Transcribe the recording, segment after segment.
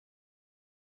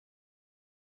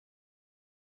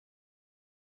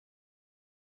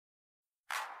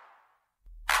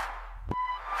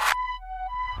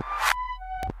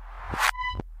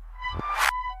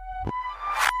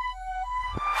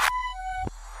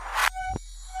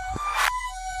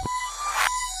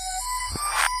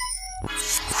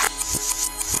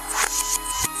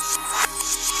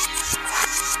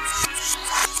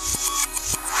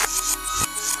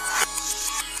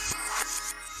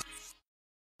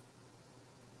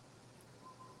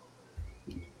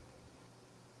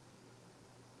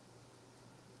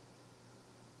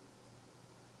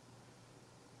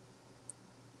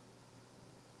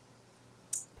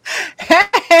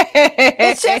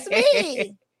It's just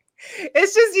me.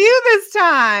 It's just you this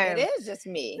time. It is just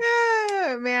me.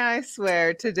 Man, I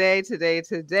swear, today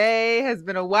has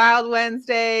been a wild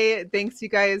Wednesday. Thanks, you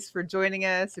guys, for joining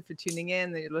us. If you're tuning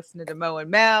in, you're listening to Mo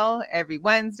and Mel every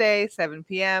Wednesday, 7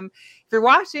 p.m. If you're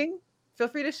watching, feel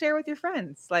free to share with your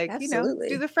friends. Absolutely.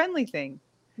 Do the friendly thing.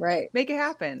 Right. Make it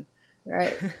happen.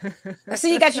 Right. I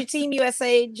see you got your Team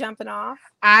USA jumping off.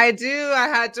 I do. I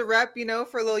had to rep,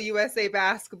 for a little USA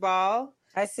basketball.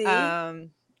 I see.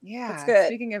 Yeah. That's good.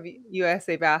 Speaking of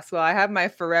USA basketball, I have my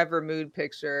forever mood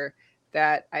picture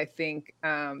that I think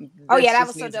that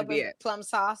was so dope with plum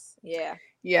sauce. Yeah.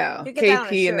 Yeah.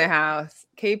 KP in the house.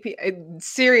 KP,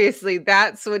 seriously,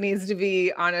 that's what needs to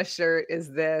be on a shirt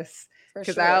is this.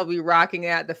 Because I'll be rocking it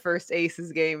at the first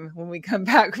Aces game when we come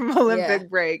back from Olympic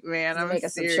break, man. I'm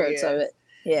serious. Some shirts of it.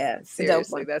 Yeah.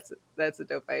 Seriously, that's a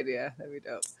dope idea. That'd be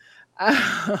dope.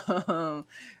 Yeah,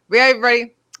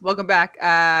 everybody. Welcome back.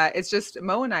 It's just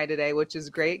Mo and I today, which is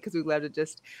great because we love to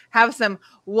just have some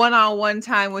one-on-one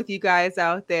time with you guys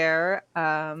out there.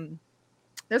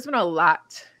 There's been a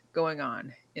lot going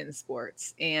on in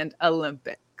sports and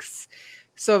Olympics.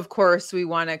 So, of course, we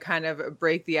want to kind of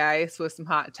break the ice with some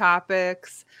hot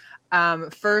topics.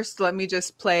 First, let me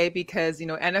just play because,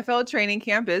 NFL training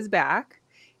camp is back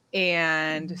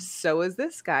and so is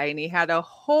this guy. And he had a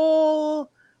whole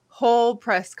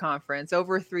press conference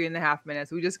over 3.5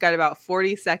 minutes. We just got about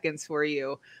 40 seconds for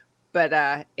you.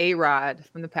 But A-Rod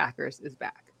from the Packers is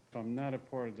back. If I'm not a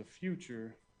part of the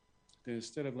future, then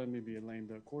instead of letting me be a lame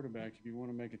duck quarterback, if you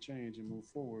want to make a change and move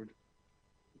forward,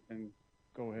 then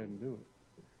go ahead and do it.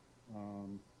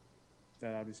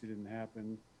 That obviously didn't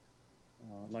happen.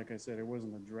 Like I said, it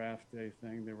wasn't a draft day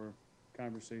thing. There were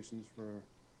conversations for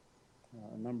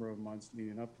a number of months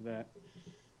leading up to that.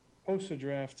 Post the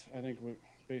draft, I think what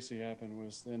basically happened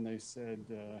was then they said,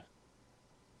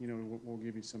 we'll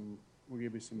give you some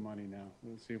money now.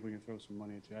 Let's see if we can throw some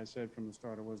money at you. I said from the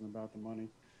start it wasn't about the money.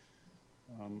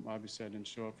 Obviously, I didn't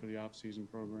show up for the off-season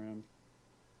program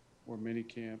or mini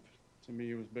camp. To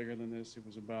me, it was bigger than this. It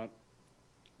was about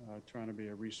trying to be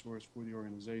a resource for the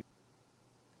organization.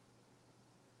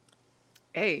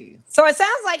 Hey. So it sounds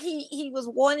like he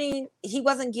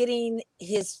wasn't getting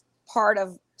his part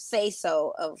of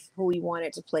say-so of who he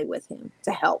wanted to play with him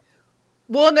to help.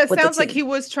 Well, and it sounds like he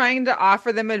was trying to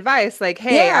offer them advice. Like,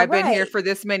 hey, I've been here for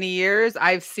this many years.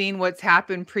 I've seen what's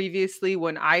happened previously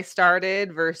when I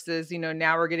started versus,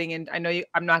 now we're getting in. I know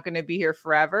I'm not going to be here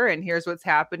forever. And here's what's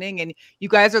happening. And you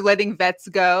guys are letting vets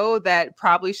go that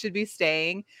probably should be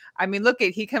staying. I mean,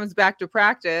 he comes back to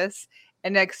practice.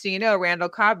 And next thing you know, Randall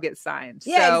Cobb gets signed.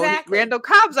 Yeah, so exactly. Randall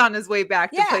Cobb's on his way back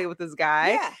to play with this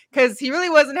guy because he really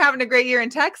wasn't having a great year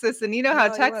in Texas. And how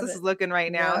Texas is looking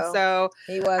right now. No, so,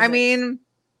 he wasn't. I mean,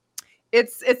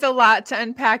 it's a lot to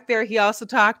unpack there. He also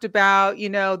talked about,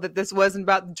 that this wasn't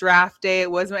about the draft day.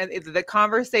 It wasn't. The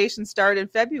conversation started in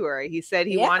February. He said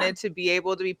he wanted to be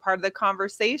able to be part of the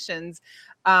conversations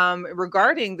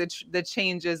regarding the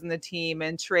changes in the team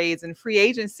and trades and free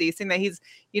agency, saying that he's,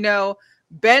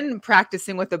 been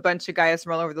practicing with a bunch of guys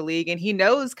from all over the league, and he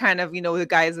knows kind of, the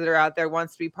guys that are out there,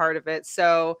 wants to be part of it.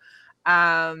 So,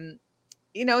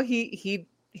 he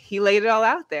laid it all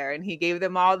out there and he gave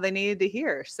them all they needed to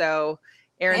hear. So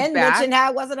Aaron's back. Mentioned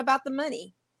how it wasn't about the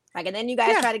money. And then you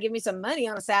guys try to give me some money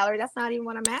on a salary. That's not even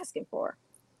what I'm asking for.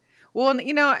 Well,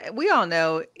 we all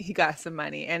know he got some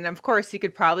money, and of course he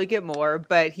could probably get more,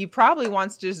 but he probably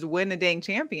wants to just win a dang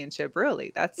championship.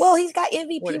 Really, he's got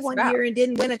MVP one year and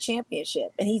didn't win a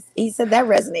championship, and he said that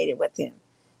resonated with him.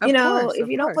 If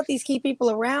you don't put these key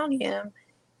people around him,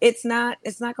 it's not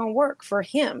going to work for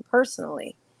him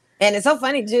personally. And it's so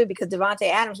funny too because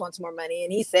Davante Adams wants more money,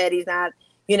 and he said he's not.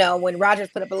 When Rodgers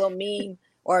put up a little meme,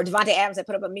 or Davante Adams had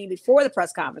put up a meme before the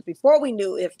press conference, before we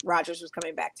knew if Rodgers was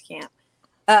coming back to camp.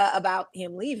 About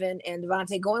him leaving and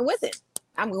Davante going with it.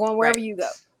 I'm going wherever you go.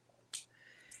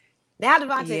 Now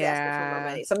Davante's asking for more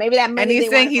money. So maybe that money. And he's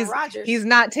saying Rodgers, he's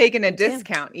not taking a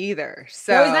discount either.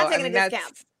 So no, he's not taking a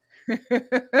discount.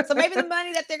 So maybe the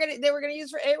money that they were gonna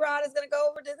use for A-Rod is gonna go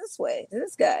over to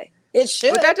this guy. It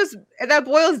should. But that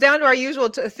boils down to our usual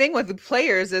thing with the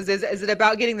players. Is it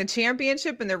about getting the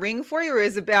championship and the ring for you, or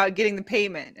is it about getting the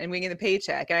payment and getting the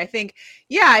paycheck? And I think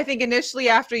initially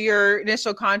after your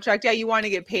initial contract, you want to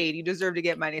get paid. You deserve to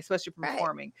get money, especially for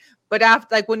performing. But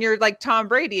after, when you're like Tom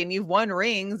Brady and you've won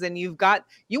rings and you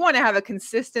want to have a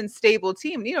consistent, stable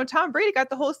team. Tom Brady got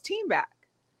the whole team back.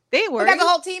 They were. He got the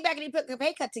whole team back, and he put the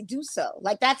pay cut to do so.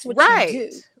 That's what you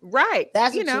do. Right.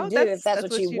 That's what you do if that's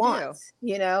what you want.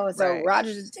 And so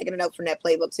Rodgers is taking a note from that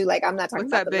playbook too. I'm not talking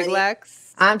about the Big money.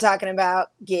 Lex? I'm talking about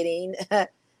getting. I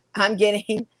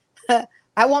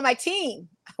want my team.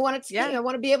 I want to. I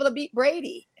want to be able to beat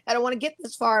Brady. I don't want to get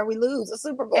this far and we lose a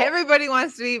Super Bowl. Everybody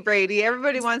wants to beat Brady.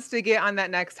 Everybody wants to get on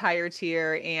that next higher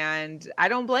tier, and I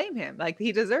don't blame him. Like,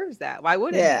 he deserves that. Why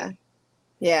wouldn't he?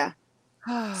 Yeah.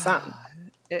 Something.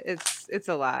 It's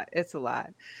a lot. It's a lot.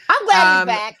 I'm glad he's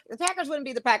back. The Packers wouldn't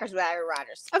be the Packers without Aaron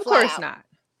Rodgers. Of course not.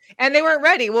 And they weren't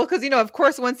ready. Well, because, of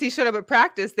course, once he showed up at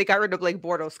practice, they got rid of Blake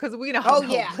Bortles. Because we know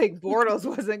Blake Bortles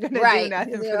wasn't going to do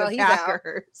nothing for the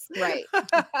Packers.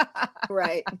 Out.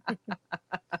 Right.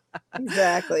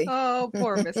 Exactly. Oh,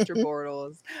 poor Mr.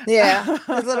 Bortles. Yeah.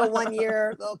 His little 1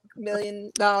 year, $1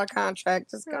 million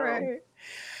contract just gone. Right.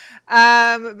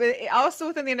 But also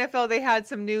within the NFL, they had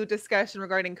some new discussion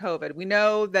regarding COVID. We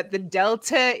know that the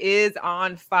Delta is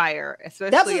on fire,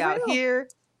 especially out here.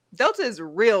 Delta is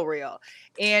real.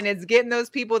 And it's getting those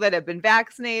people that have been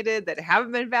vaccinated, that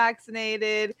haven't been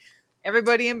vaccinated,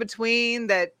 everybody in between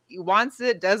that wants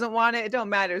it, doesn't want it. It don't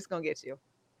matter. It's going to get you.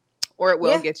 Or it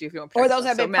will get you if you don't. Or those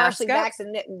have been partially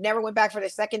vaccinated, never went back for their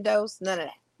second dose. None of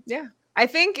that. Yeah. I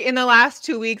think in the last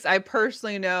 2 weeks, I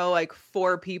personally know like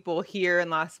 4 people here in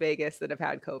Las Vegas that have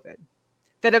had COVID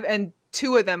and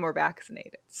 2 of them were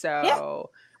vaccinated. So,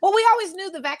 well, we always knew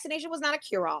the vaccination was not a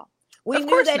cure-all. We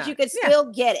knew that you could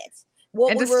still get it.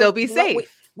 Still be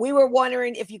safe. We were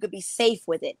wondering if you could be safe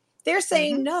with it. They're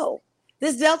saying no.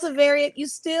 This Delta variant, you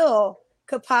still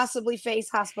could possibly face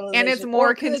hospitalization. And it's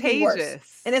more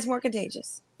contagious. And it's more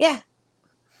contagious. Yeah.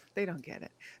 They don't get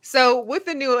it. So with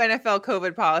the new NFL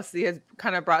COVID policy has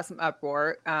kind of brought some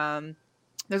uproar.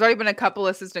 There's already been a couple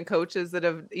assistant coaches that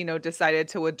have, decided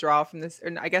to withdraw from this,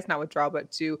 or I guess not withdraw,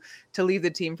 but to leave the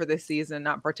team for this season,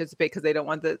 not participate because they don't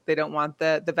want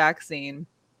the vaccine.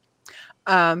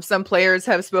 Some players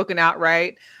have spoken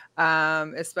outright,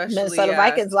 especially Minnesota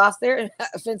Vikings lost their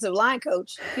offensive line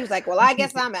coach. He was like, "Well, I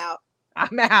guess I'm out.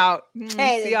 I'm out.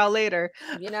 Hey, see y'all later.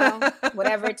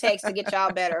 Whatever it takes to get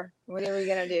y'all better. Whatever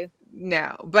you're gonna do."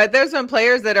 No, but there's some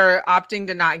players that are opting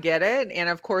to not get it. And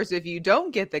of course, if you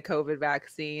don't get the COVID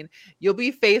vaccine, you'll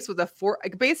be faced with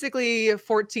basically a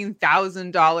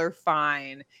 $14,000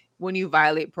 fine when you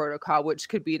violate protocol, which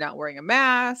could be not wearing a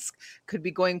mask, could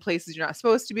be going places you're not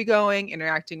supposed to be going,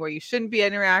 interacting where you shouldn't be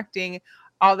interacting,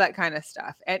 all that kind of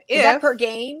stuff. And is that per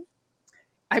game?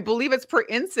 I believe it's per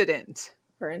incident.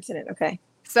 Per incident, okay.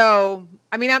 So,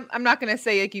 I mean, I'm not going to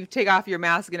say like you take off your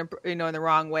mask in the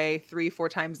wrong way 3-4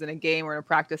 times in a game or in a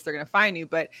practice, they're going to fine you.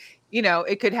 But,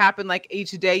 it could happen like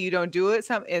each day you don't do it.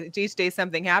 Each day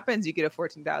something happens, you get a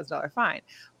 $14,000 fine.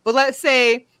 But let's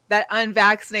say that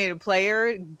unvaccinated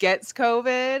player gets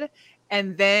COVID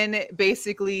and then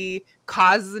basically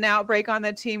causes an outbreak on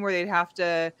the team where they'd have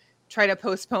to try to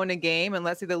postpone a game. And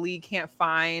let's say the league can't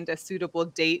find a suitable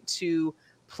date to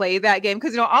play that game.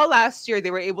 Because, all last year they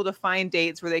were able to find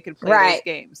dates where they could play those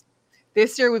games.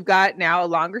 This year we've got now a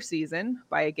longer season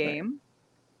by a game.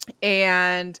 Right.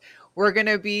 And we're going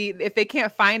to be, if they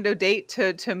can't find a date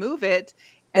to move it,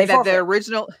 and that the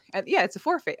original, it's a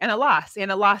forfeit and a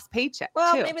lost paycheck.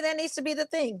 Well, too. Maybe that needs to be the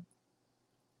thing.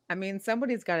 I mean,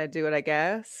 somebody's got to do it, I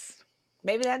guess.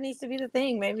 Maybe that needs to be the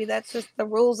thing. Maybe that's just the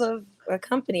rules of a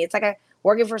company. It's like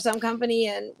working for some company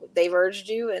and they've urged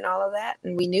you and all of that.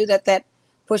 And we knew that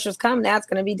push was coming. Now it's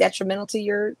going to be detrimental to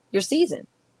your season.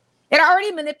 It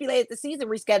already manipulated the season,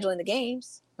 rescheduling the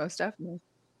games. Most definitely.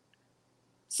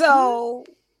 So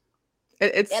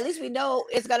at least we know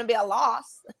it's going to be a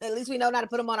loss. At least we know not to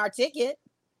put them on our ticket.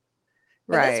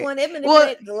 But right. This one,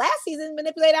 the last season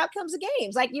manipulated outcomes of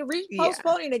games. Like you're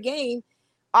postponing a game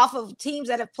off of teams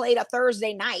that have played a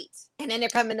Thursday night, and then they're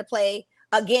coming to play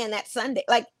again that Sunday.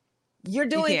 Like you're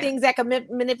doing things that can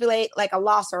manipulate like a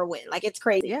loss or a win. Like it's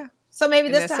crazy. Yeah. So maybe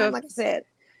this time, like I said,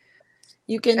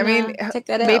 you can take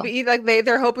that out. Maybe like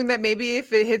they're hoping that maybe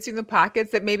if it hits you in the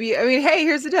pockets that maybe, hey,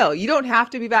 here's the deal. You don't have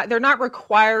to be they're not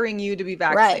requiring you to be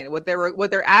vaccinated. Right. What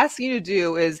they're asking you to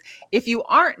do is if you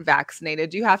aren't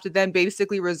vaccinated, you have to then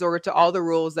basically resort to all the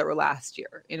rules that were last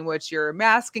year, in which you're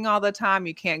masking all the time.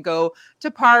 You can't go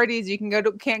to parties. You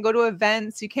can't go to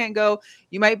events.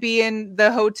 You might be in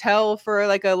the hotel for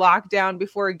like a lockdown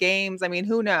before games. I mean,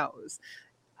 who knows?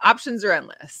 Options are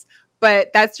endless.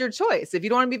 But that's your choice. If you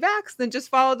don't want to be vaxxed, then just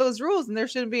follow those rules and there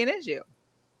shouldn't be an issue.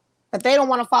 But they don't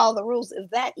want to follow the rules of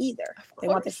that either. They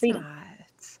want the freedom.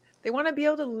 They want to be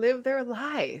able to live their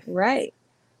life. Right.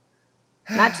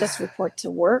 Not just report to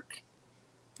work.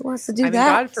 Who wants to do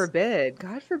that?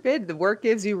 God forbid the work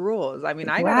gives you rules. I mean,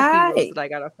 I got a few rules that I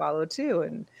got to follow too.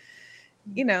 And,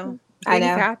 things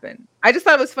happen. I just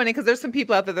thought it was funny because there's some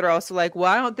people out there that are also like,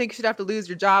 well, I don't think you should have to lose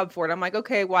your job for it. I'm like,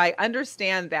 okay, well, I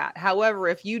understand that. However,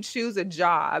 if you choose a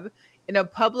job in a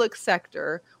public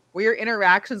sector where your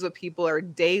interactions with people are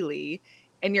daily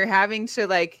and you're having to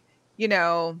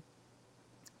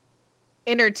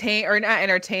entertain or not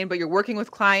entertain, but you're working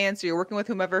with clients or you're working with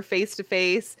whomever face to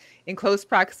face in close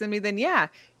proximity, then yeah,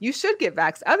 you should get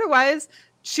vaxxed. Otherwise,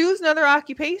 choose another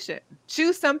occupation.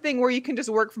 Choose something where you can just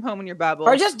work from home in your bubble.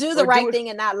 Or just do the right thing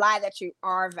and not lie that you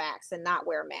are vaxxed and not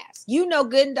wear masks.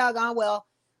 Good and doggone well,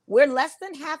 we're less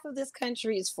than half of this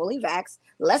country is fully vaxxed.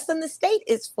 Less than the state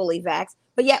is fully vaxxed.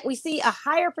 But yet we see a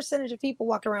higher percentage of people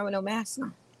walking around with no masks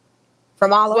on.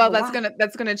 From all over. Well,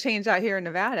 that's gonna change out here in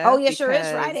Nevada. Oh, yeah, sure is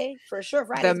Friday. For sure.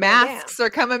 Friday. The masks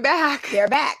are coming back. They're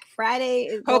back.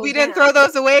 Friday. Hope you didn't throw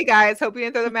those away, guys. Hope you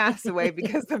didn't throw the masks away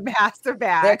because the masks are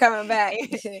back. They're coming back.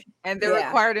 And they're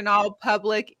required in all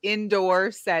public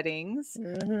indoor settings.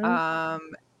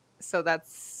 So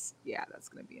that's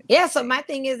gonna be interesting. Yeah, so my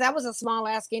thing is that was a small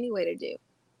ask anyway to do.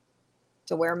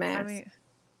 To wear masks.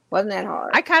 Wasn't that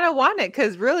hard? I kind of want it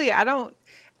because really I don't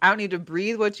need to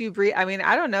breathe what you breathe. I mean,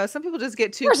 I don't know. Some people just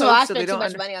get too First of all, I spend too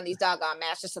much money on these doggone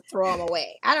masks just to throw them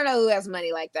away. I don't know who has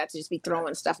money like that to just be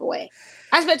throwing stuff away.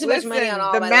 I spent too much money on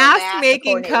all the my mask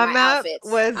making come up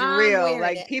was real.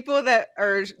 Like people that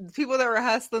were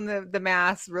hustling the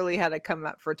masks really had to come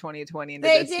up for 2020.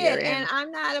 They did, and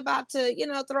I'm not about to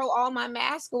throw all my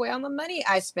masks away on the money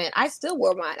I spent. I still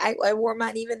wore mine. I wore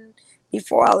mine even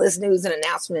before all this news and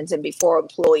announcements and before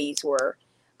employees were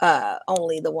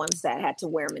only the ones that had to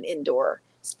wear them in indoor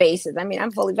spaces. I mean,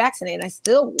 I'm fully vaccinated. I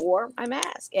still wore my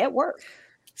mask at work.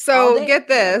 So get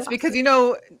this, because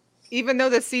even though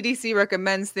the CDC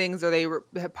recommends things or they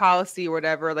have policy or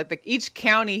whatever, like each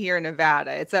county here in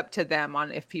Nevada, it's up to them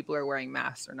on if people are wearing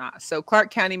masks or not. So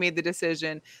Clark County made the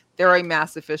decision. They're wearing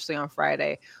masks officially on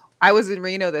Friday. I was in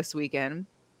Reno this weekend.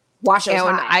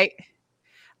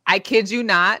 I kid you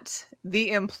not,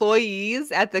 the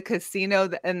employees at the casino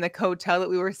and the hotel that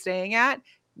we were staying at,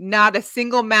 not a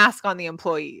single mask on the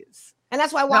employees. And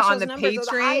that's why Washoe's numbers are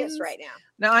the highest right now.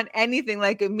 Not on anything.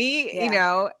 Like me,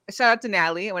 shout out to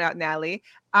Natalie. I went out with Natalie.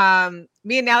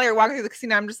 Me and Natalie are walking through the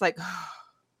casino. I'm just like, oh,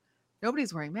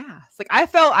 nobody's wearing masks. Like I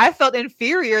felt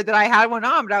inferior that I had one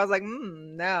on, but I was like,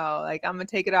 no, like I'm gonna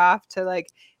take it off to like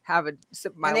have a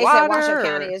sip of my water. And they said Washoe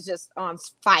County is just on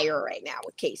fire right now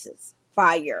with cases.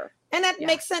 Fire. And that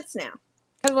makes sense now.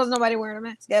 Because there was nobody wearing a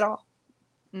mask at all.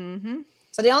 Mm-hmm.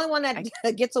 So the only one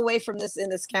that gets away from this in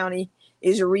this county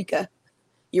is Eureka.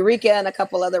 Eureka and a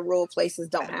couple other rural places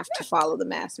don't have to follow the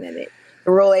mask mandate.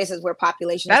 The rural areas where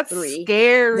population is 3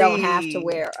 scary. Don't have to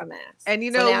wear a mask. And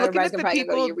so now looking at the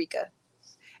people, go to Eureka.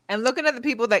 And looking at the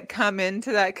people that come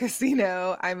into that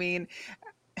casino, I mean,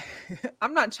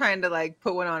 I'm not trying to like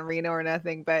put one on Reno or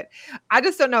nothing, but I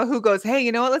just don't know who goes, hey,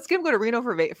 you know what? Let's get him go to Reno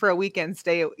for a weekend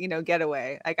stay,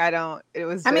 getaway. Like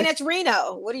it's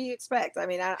Reno. What do you expect? I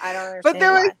mean, I don't understand. But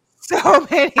there were so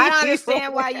many. I don't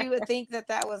understand why you would think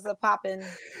that was a poppin'.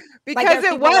 Because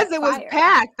it was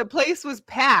packed. The place was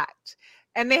packed.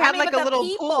 And they had like a little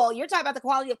pool. You're talking about the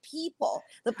quality of people.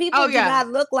 The people do not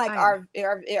look like our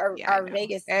Vegas. Our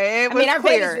Vegas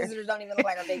visitors don't even look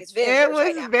like our Vegas visitors. It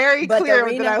was very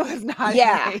clear that I was not.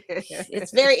 Yeah,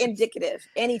 it's very indicative.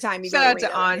 Anytime you shout out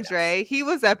to Andre, he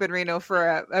was up in Reno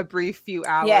for a brief few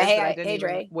hours. Yeah, that I didn't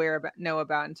even know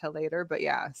about until later. But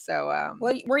yeah, so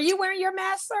were you wearing your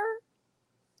mask, sir?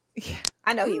 Yeah,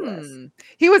 I know he was.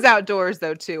 He was outdoors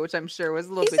though too, which I'm sure was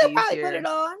a little bit easier. He still probably put it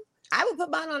on. I would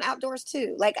put mine on outdoors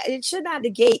too. Like it should not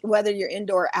negate whether you're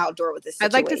indoor or outdoor with this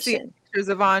situation. I'd like to see pictures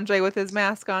of Andre with his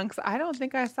mask on because I don't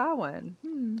think I saw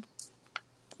one.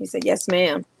 He said, "Yes,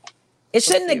 ma'am." It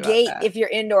shouldn't negate if you're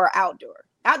indoor or outdoor.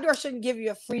 Outdoor shouldn't give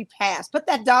you a free pass. Put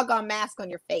that doggone mask on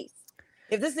your face.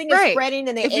 If this thing is spreading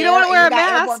in the air, if you don't want to wear a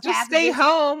mask, just stay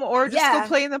home or just go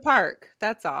play in the park.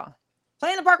 That's all.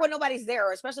 Play in the park when nobody's there,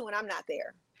 or especially when I'm not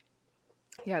there.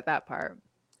 Yeah, that part.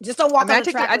 Just don't walk on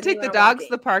the track. I take the dogs to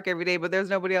the park every day, but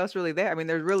there's nobody else really there. I mean,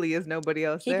 there really is nobody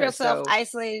else there. Keep yourself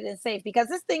isolated and safe because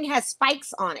this thing has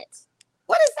spikes on it.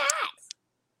 What is that?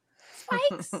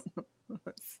 Spikes?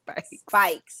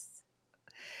 Spikes.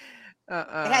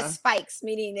 It has spikes,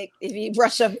 meaning if you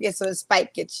brush up against a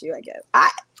spike gets you, I guess.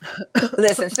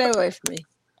 Listen, stay away from me.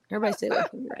 Everybody stay away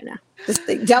from me right now. This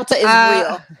thing, Delta is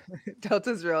real.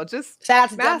 Delta's real. Just shout out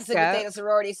to Delta Sigma Theta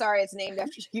Sorority. Sorry, it's named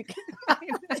after you.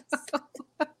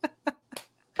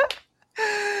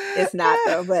 It's not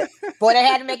though, but boy, they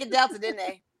had to make it Delta, didn't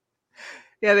they?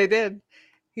 Yeah, they did.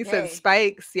 He said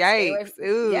spikes. Yikes.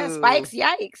 Ooh. Yeah, spikes.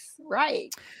 Yikes.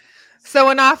 Right.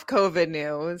 So enough COVID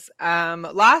news.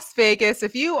 Las Vegas,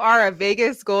 if you are a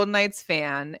Vegas Golden Knights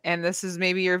fan, and this is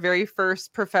maybe your very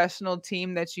first professional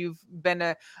team that you've been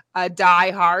a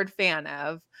diehard fan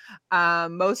of,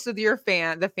 most of your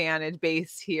the fan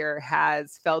base here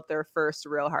has felt their first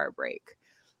real heartbreak.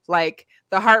 Like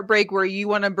the heartbreak where you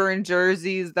want to burn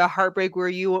jerseys, the heartbreak where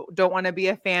you don't want to be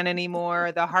a fan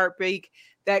anymore, the heartbreak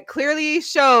that clearly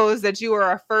shows that you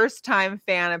are a first-time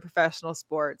fan of professional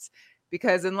sports.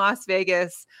 Because in Las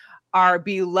Vegas, our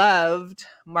beloved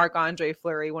Marc-Andre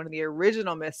Fleury, one of the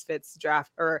original Misfits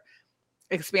draft or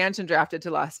expansion drafted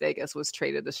to Las Vegas, was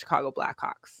traded to the Chicago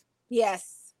Blackhawks.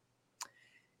 Yes.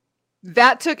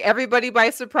 That took everybody by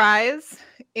surprise,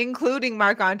 including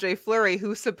Marc-Andre Fleury,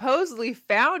 who supposedly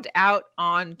found out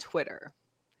on Twitter.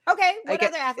 Okay, what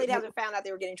other athlete hasn't found out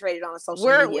they were getting traded on a social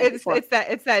media?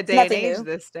 It's that day and age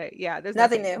this day. Yeah, there's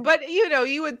nothing new. But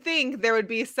you would think there would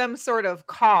be some sort of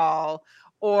call,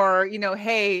 or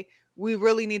hey, we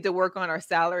really need to work on our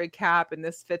salary cap, and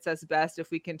this fits us best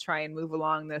if we can try and move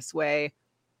along this way.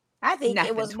 I think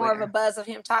it was more of a buzz of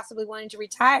him possibly wanting to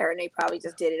retire, and they probably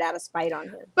just did it out of spite on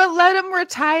him. But let him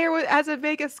retire as a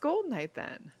Vegas Golden Knight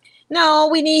then. No,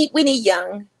 we need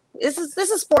young. This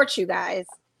is sports, you guys.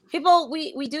 People,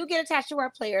 we do get attached to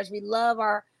our players. We love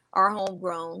our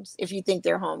homegrowns, if you think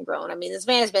they're homegrown. I mean, this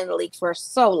man has been in the league for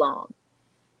so long.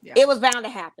 Yeah. It was bound to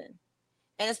happen.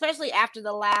 And especially after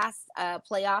the last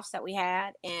playoffs that we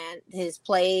had and his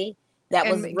play that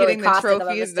was really getting the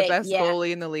trophies, the best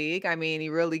goalie in the league. I mean, he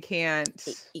really can't.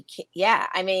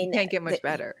 I mean, can't get much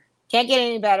better. Can't get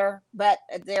any better. But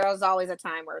there is always a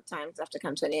time where times have to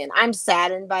come to an end. I'm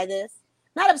saddened by this.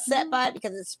 Not upset by it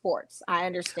because it's sports. I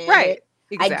understand it.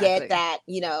 Exactly. I get that.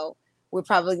 We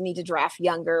probably need to draft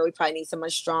younger. We probably need someone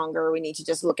stronger. We need to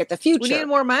just look at the future. We need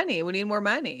more money. We need more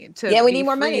money to we need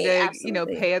more money to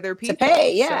pay other people. To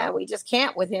pay, so. We just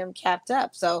can't with him capped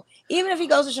up. So even if he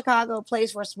goes to Chicago,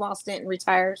 plays for a small stint and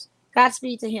retires,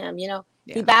 Godspeed to him.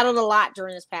 He battled a lot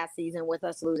during this past season with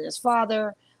us losing his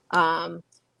father, the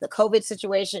COVID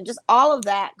situation, just all of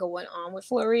that going on with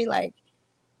Fleury. Like,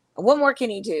 what more can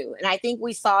he do? And I think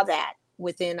we saw that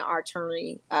within our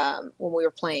tourney when we were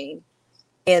playing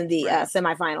in the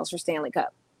semifinals for Stanley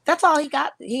Cup. That's all he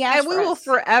got. He asked, and we will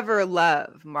forever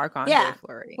love Marc-Andre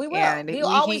Fleury. We will. And he'll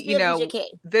always be a VGK.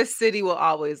 This city will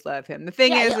always love him. The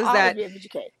thing is that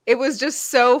it was just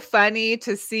so funny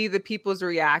to see the people's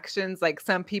reactions. Like,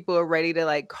 some people are ready to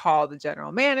like call the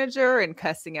general manager and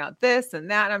cussing out this and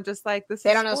that. And I'm just like,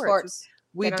 they don't know sports.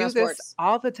 We do this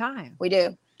all the time. We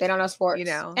do. They don't know sports. And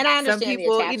I understand some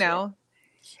people,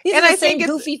 these are the same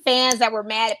goofy fans that were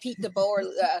mad at Pete DeBoer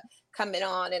coming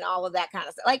on and all of that kind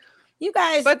of stuff. Like, you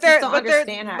guys don't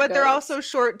understand how it goes. They're also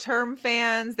short-term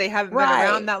fans. They haven't been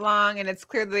around that long, and it's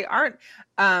clear they aren't.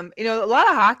 A lot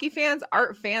of hockey fans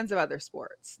aren't fans of other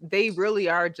sports. They really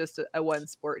are just a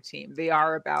one-sport team. They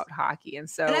are about hockey, and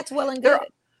that's well and good.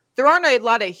 There aren't a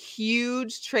lot of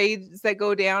huge trades that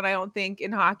go down. I don't think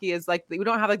in hockey is like we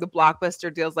don't have like the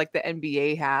blockbuster deals like the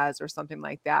NBA has or something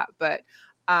like that. But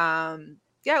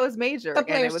it was major. But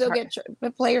players still get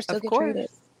traded.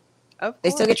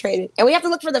 They still get traded. And we have to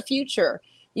look for the future.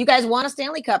 You guys want a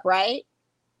Stanley Cup, right?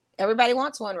 Everybody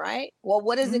wants one, right? Well,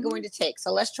 what is it going to take?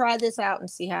 So let's try this out and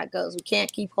see how it goes. We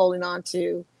can't keep holding on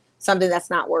to something that's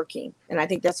not working. And I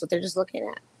think that's what they're just looking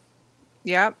at.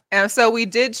 Yeah. And so we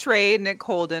did trade Nick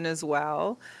Holden as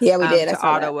well. Yeah, we did. To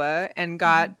Ottawa and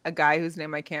got a guy whose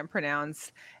name I can't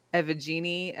pronounce,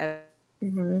 Evgeny.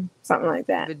 Something like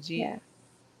that.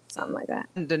 Something like that.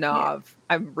 Danov.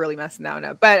 I'm really messing that one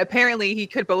up. But apparently he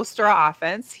could bolster our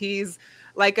offense. He's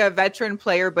like a veteran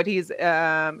player, but he's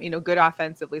good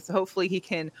offensively. So hopefully he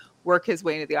can work his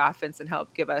way into the offense and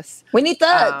help give us. We need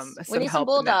thugs. We need some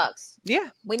bulldogs. Yeah.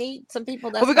 We need some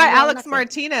people we got Alex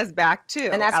Martinez back too.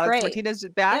 And that's Alex great. Martinez is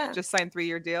back, just signed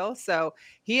 3-year deal. So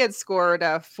he had scored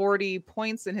 40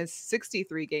 points in his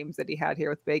 63 games that he had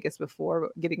here with Vegas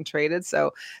before getting traded.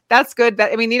 So that's good.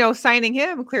 Signing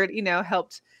him cleared,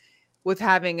 helped with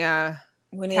having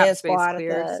we need a squad of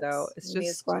thugs. So it's just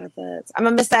a squad of thugs. I'm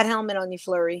gonna miss that helmet on you,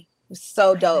 Fleury. It's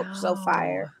so dope, so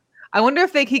fire. I wonder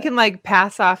if he can like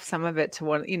pass off some of it to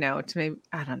one, to maybe,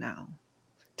 I don't know,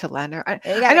 to Leonard.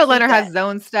 I know Leonard has his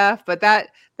own stuff, but that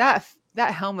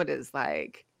helmet is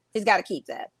like, he's got to keep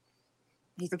that.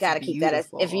 He's got to keep that.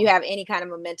 If you have any kind of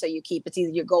memento, you keep it's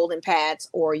either your golden pads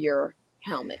or your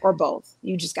helmet or both.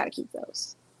 You just got to keep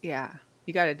those. Yeah,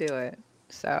 you got to do it.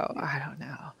 So I don't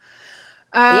know.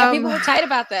 People were tight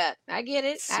about that. I get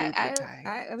it.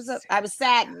 I was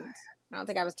saddened. I don't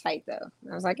think I was tight though.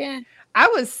 I was like, I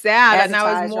was sad, and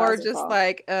I was more just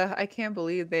like, I can't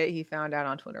believe that he found out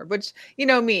on Twitter. Which,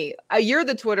 me, you're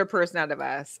the Twitter person out of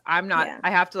us. I'm not. Yeah.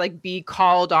 I have to like be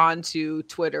called on to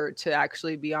Twitter to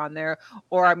actually be on there,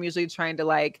 or I'm usually trying to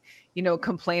like,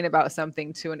 complain about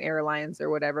something to an airlines or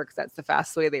whatever, because that's the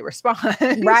fastest way they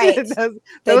respond. Right.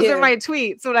 those are my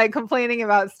tweets when I'm complaining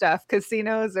about stuff,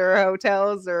 casinos or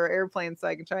hotels or airplanes, so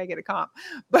I can try and get a comp.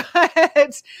 But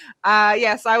so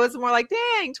I was more like,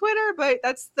 dang, Twitter, but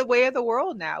that's the way of the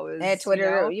world now. Is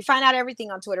Twitter. You find out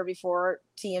everything on Twitter before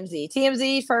TMZ.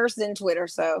 TMZ first, then Twitter.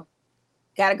 So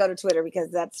got to go to Twitter because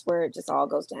that's where it just all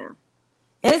goes down.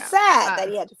 And it's sad that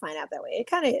you had to find out that way. It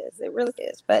kind of is. It really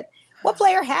is. But what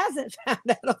player hasn't found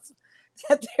out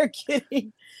that they're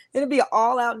getting? It'll be an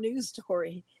all-out news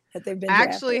story that they've been. I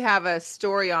actually have a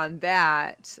story on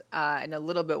that in a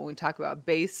little bit when we talk about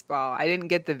baseball. I didn't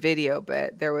get the video,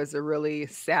 but there was a really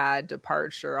sad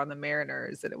departure on the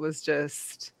Mariners, and it was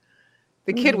just.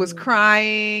 The kid was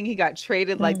crying. He got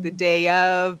traded like the day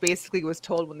of, basically was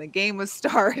told when the game was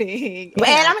starting. And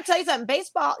I'm going to tell you something.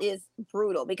 Baseball is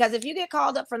brutal because if you get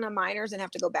called up from the minors and have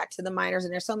to go back to the minors,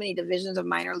 and there's so many divisions of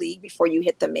minor league before you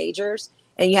hit the majors,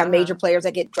 and you have major players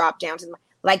that get dropped down to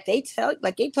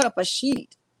they put up a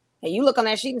sheet and you look on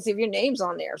that sheet and see if your name's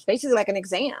on there. It's basically like an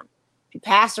exam. If you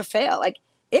pass or fail, it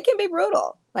can be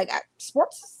brutal.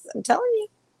 Sports, I'm telling you,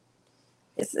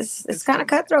 it's kind of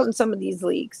cutthroat in some of these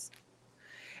leagues.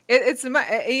 It's but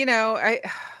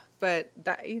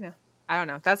that, I don't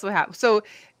know. That's what happened. So,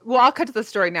 I'll cut to the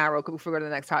story now real quick before we go to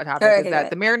the next hot topic. Is that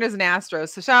the Mariners and Astros.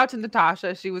 So shout out to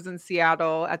Natasha. She was in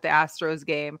Seattle at the Astros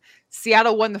game.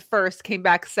 Seattle won the first, came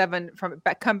back from a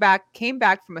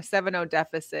 7-0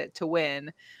 deficit to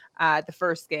win the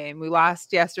first game. We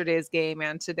lost yesterday's game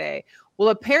and today. Well,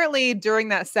 apparently during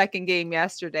that second game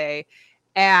yesterday,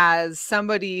 as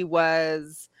somebody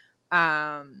was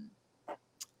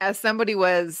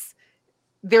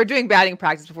they were doing batting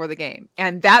practice before the game.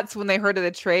 And that's when they heard of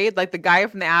the trade. Like the guy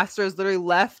from the Astros literally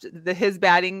left his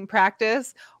batting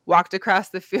practice, walked across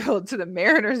the field to the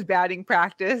Mariners batting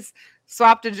practice,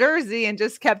 swapped a jersey and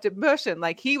just kept it pushing.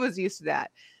 Like he was used to that.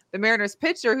 The Mariners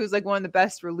pitcher, who's like one of the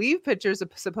best relief pitchers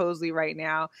supposedly right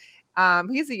now.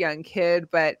 He's a young kid,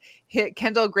 but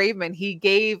Kendall Graveman, he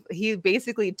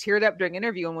basically teared up during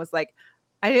interview and was like,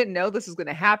 I didn't know this was going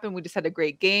to happen. We just had a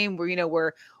great game.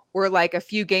 We're like a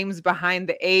few games behind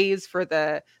the A's for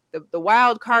the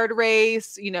wild card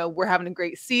race. We're having a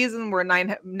great season. We're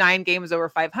nine games over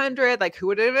 500. Like who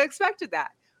would have expected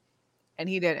that? And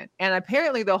he didn't. And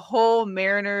apparently the whole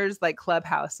Mariners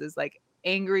clubhouse is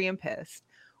angry and pissed,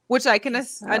 which I can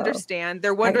understand.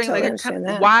 They're wondering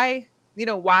why,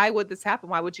 why would this happen?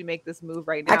 Why would you make this move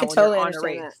right now? I can totally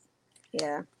understand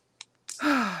that.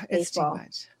 Yeah. It's too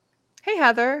much. Hey,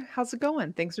 Heather, how's it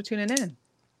going? Thanks for tuning in.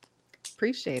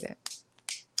 Appreciate it.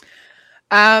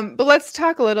 But let's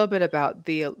talk a little bit about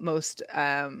the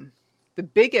the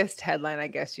biggest headline, I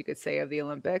guess you could say, of the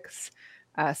Olympics,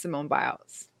 Simone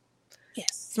Biles.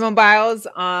 Yes. Simone Biles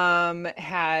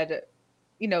had,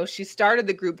 she started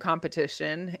the group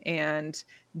competition and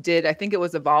did, I think it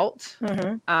was a vault,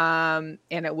 and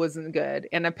it wasn't good.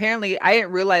 And apparently I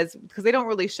didn't realize, because they don't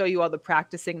really show you all the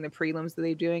practicing, the prelims that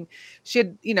they're doing. She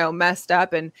had, messed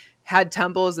up and had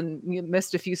tumbles and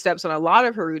missed a few steps on a lot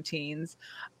of her routines.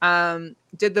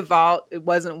 Did the vault, it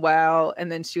wasn't well.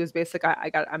 And then she was basically,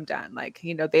 I'm done.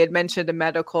 They had mentioned a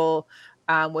medical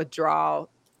withdrawal,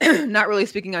 not really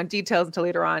speaking on details until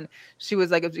later on. She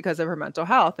was like, it's because of her mental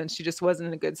health, and she just wasn't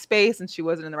in a good space, and she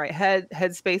wasn't in the right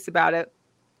headspace about it.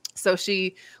 So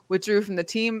she withdrew from the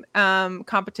team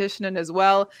competition, and as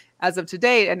well as of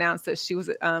today announced that she was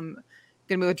going to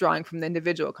be withdrawing from the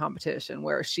individual competition,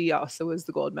 where she also was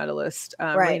the gold medalist,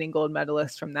 reigning gold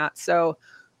medalist from that. So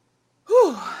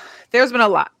there's been a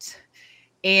lot.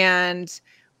 And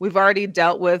we've already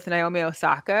dealt with Naomi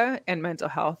Osaka and mental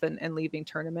health and leaving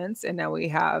tournaments. And now we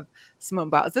have Simone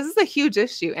Biles. This is a huge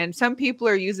issue. And some people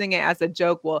are using it as a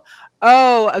joke. Well,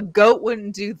 a GOAT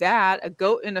wouldn't do that. A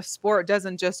GOAT in a sport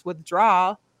doesn't just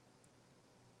withdraw.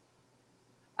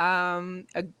 A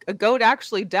GOAT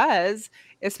actually does,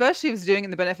 especially if it's doing it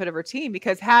in the benefit of her team,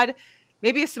 because had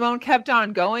maybe Simone kept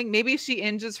on going, maybe she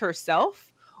injures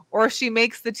herself or she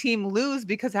makes the team lose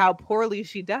because of how poorly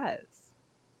she does.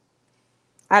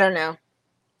 I don't know.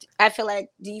 Do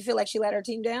you feel like she let her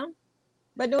team down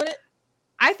by doing it?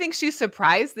 I think she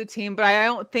surprised the team, but I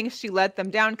don't think she let them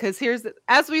down, because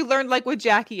as we learned, like with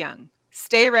Jackie Young,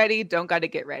 stay ready, don't got to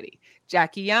get ready.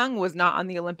 Jackie Young was not on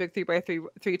the Olympic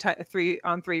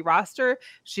 3x3 roster.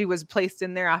 She was placed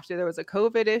in there after there was a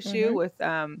COVID issue with,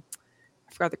 I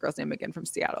forgot the girl's name again from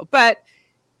Seattle, but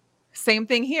same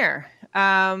thing here.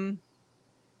 When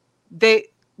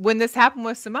this happened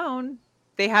with Simone,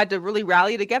 they had to really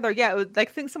rally together. Yeah, it was, I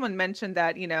think someone mentioned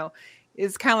that,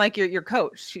 it's kind of like your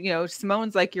coach.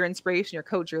 Simone's like your inspiration, your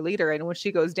coach, your leader. And when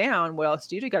she goes down, what else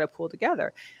do? You got to pull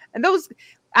together. And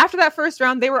after that first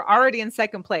round, they were already in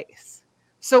second place.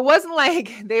 So it wasn't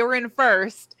like they were in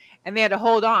first and they had to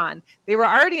hold on. They were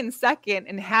already in second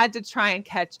and had to try and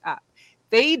catch up.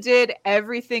 They did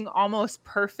everything almost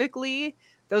perfectly,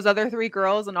 those other three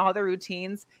girls and all their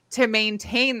routines, to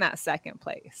maintain that second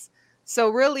place. So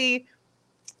really,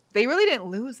 they really didn't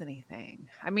lose anything.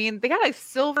 I mean, they got a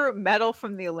silver medal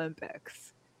from the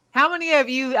Olympics. How many of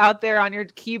you out there on your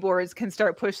keyboards can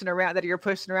start pushing around, that you're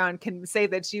pushing around, can say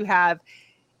that you have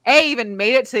even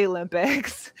made it to the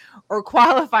Olympics or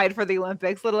qualified for the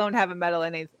Olympics, let alone have a medal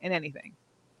in anything?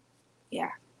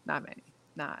 Yeah. Not many.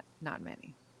 Not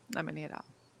many. Not many at all.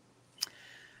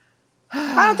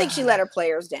 I don't think she let her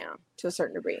players down to a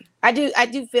certain degree. I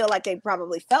do feel like they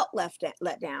probably felt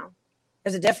let down.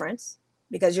 There's a difference,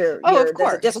 because there's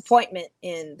a disappointment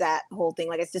in that whole thing.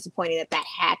 Like, it's disappointing that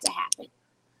had to happen.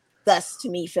 Thus, to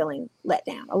me, feeling let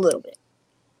down a little bit.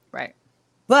 Right.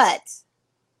 But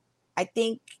I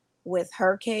think with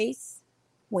her case,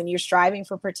 when you're striving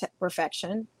for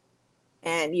perfection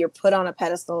and you're put on a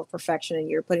pedestal of perfection and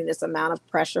you're putting this amount of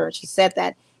pressure, and she said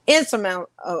that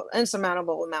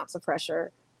insurmountable amounts of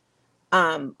pressure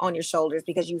on your shoulders,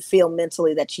 because you feel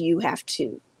mentally that you have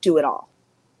to do it all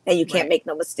and you can't make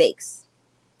no mistakes.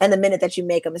 And the minute that you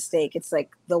make a mistake, it's like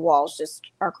the walls just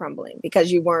are crumbling,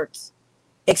 because you weren't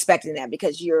expecting that,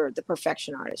 because you're the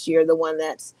perfection artist. You're the one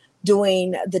that's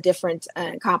doing the different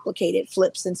and complicated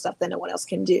flips and stuff that no one else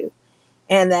can do.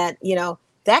 And that,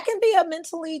 that can be a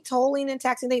mentally tolling and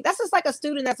taxing thing. That's just like a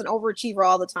student that's an overachiever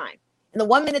all the time. And the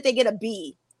one minute they get a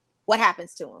B, what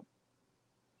happens to them?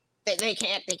 They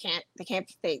can't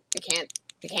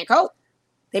cope.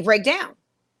 They break down,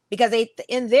 because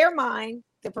in their mind,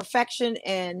 the perfection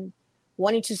and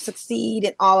wanting to succeed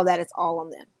and all of that, it's all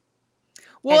on them.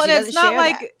 Well, and it's not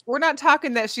like we're not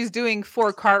talking that she's doing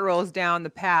 4 cartwheels down the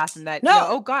path and that, no,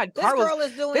 oh God, this girl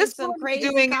is doing some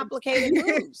crazy, complicated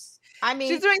moves. I mean,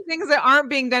 she's doing things that aren't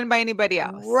being done by anybody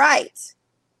else. Right.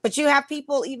 But you have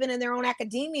people, even in their own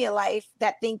academia life,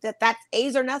 that think that that's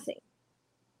A's or nothing.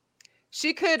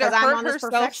 She could have hurt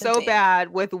herself so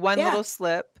bad with one little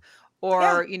slip,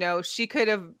 or, she could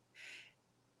have.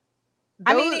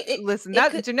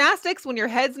 Gymnastics, when your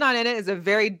head's not in it, is a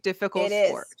very difficult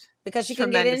sport. Because she can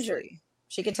get injured.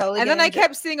 She can totally. And then I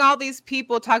kept seeing all these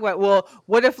people talk about, well,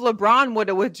 what if LeBron would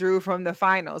have withdrew from the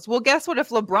finals? Well, guess what? If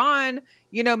LeBron,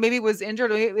 maybe was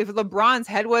injured, if LeBron's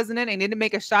head wasn't in, and he didn't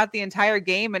make a shot the entire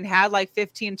game and had like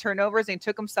 15 turnovers and he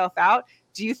took himself out,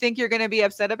 do you think you're going to be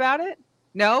upset about it?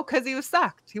 No, because he was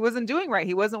sucked. He wasn't doing right.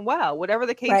 He wasn't well, whatever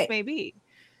the case may be.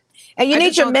 And you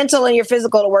need your mental and your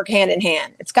physical to work hand in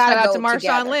hand. It's got to go together.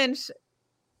 Shout out to Marshawn Lynch.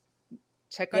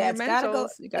 Check on your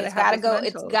mentals.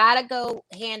 It's got to go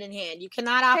hand in hand. You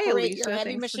cannot operate your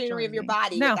heavy machinery of your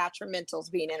body without your mentals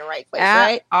being in the right place,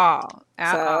 right?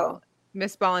 All.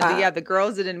 Miss Bollinger, the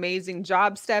girls did an amazing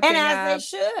job stepping up. And as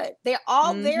they should. They're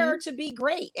all there to be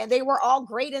great. And they were all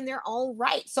great in their own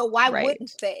right. So why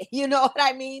wouldn't they? You know what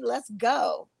I mean? Let's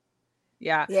go.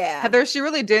 Yeah. Heather, she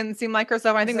really didn't seem like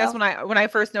herself. I think that's when I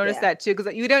first noticed that too,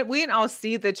 because we didn't all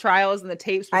see the trials and the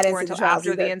tapes before until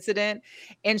after the incident.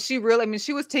 And she really,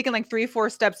 she was taking like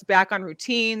 3-4 steps back on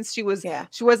routines. She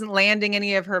wasn't landing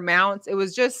any of her mounts. It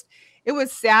was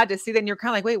sad to see that. And you're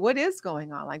kind of like, wait, what is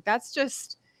going on? Like, that's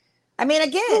just.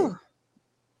 Again,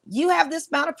 you have this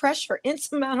amount of pressure,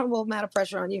 insurmountable amount of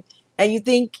pressure on you, and you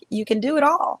think you can do it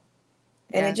all.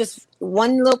 And it just,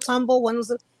 one little tumble,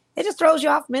 it just throws you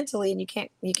off mentally, and you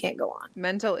can't go on.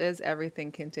 Mental is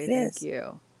everything, Kinte. Thank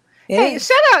you. Hey,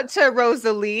 shout out to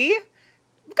Rosalie.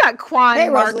 We've got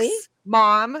Quan Mark's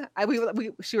mom.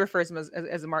 She refers to him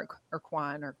as a Mark or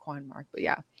Quan Mark, but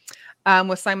yeah.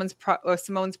 With Simone's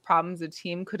problems, the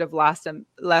team could have lost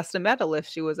a medal if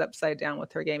she was upside down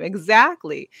with her game.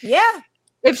 Exactly. Yeah.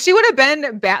 If she would have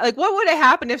been bad, like what would have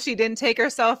happened if she didn't take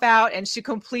herself out and she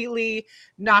completely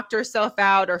knocked herself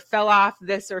out or fell off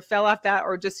this or fell off that,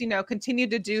 or just, continued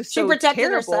to do so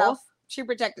terrible. She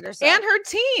protected herself. And her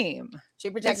team. She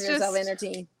protected herself and her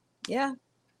team. Yeah.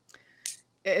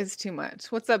 It is too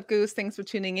much. What's up, Goose? Thanks for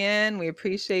tuning in. We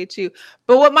appreciate you.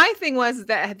 But what my thing was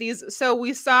that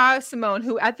we saw Simone,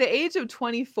 who at the age of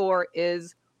 24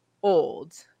 is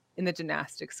old in the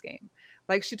gymnastics game.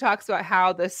 Like, she talks about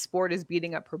how this sport is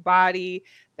beating up her body,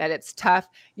 that it's tough.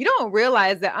 You don't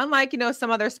realize that unlike,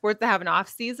 some other sports that have an off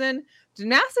season,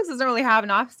 gymnastics doesn't really have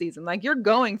an off season. Like, you're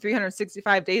going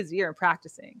 365 days a year and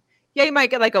practicing. Yeah, you might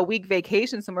get like a week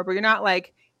vacation somewhere, but you're not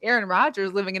like Aaron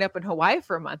Rodgers living it up in Hawaii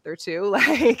for a month or two.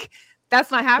 Like,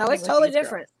 that's not happening. No, it's totally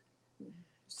different.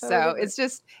 It's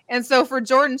just, and so for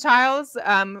Jordan Childs,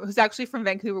 who's actually from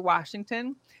Vancouver,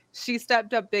 Washington, she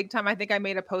stepped up big time. I think I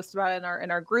made a post about it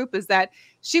in our group, is that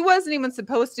she wasn't even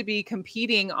supposed to be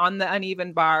competing on the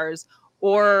uneven bars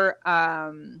or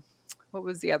what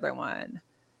was the other one?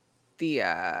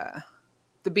 The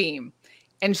beam.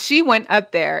 And she went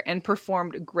up there and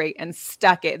performed great and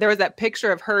stuck it. There was that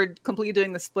picture of her completely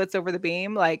doing the splits over the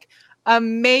beam. Like,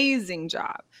 amazing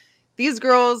job. These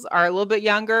girls are a little bit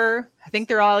younger. I think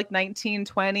they're all like 19,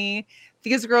 20.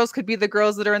 These girls could be the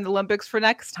girls that are in the Olympics for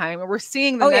next time. And we're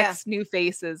seeing the next new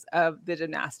faces of the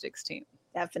gymnastics team.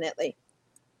 Definitely.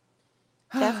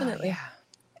 Yeah.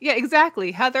 Yeah,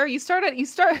 exactly. Heather, this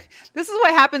is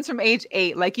what happens from age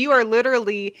 8. Like, you are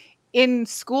literally in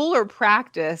school or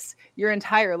practice your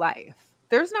entire life.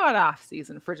 There's no off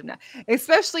season for gymnastics,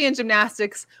 especially in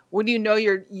gymnastics when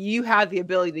you have the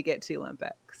ability to get to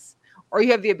Olympics, or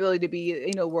you have the ability to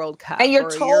be, World Cup. And you're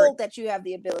told that you have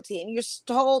the ability, and you're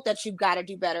told that you've got to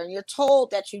do better, and you're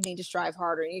told that you need to strive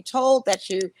harder, and you're told that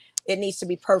it needs to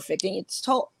be perfect, and it's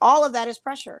told all of that is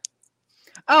pressure.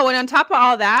 Oh, and on top of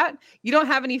all that, you don't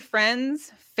have any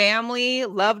friends, family,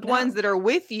 loved ones that are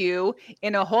with you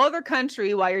in a whole other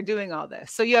country while you're doing all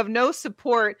this. So you have no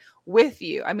support with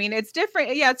you. I mean, it's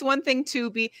different. Yeah, it's one thing to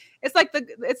be. It's like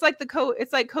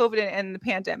COVID and the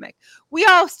pandemic. We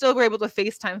all still were able to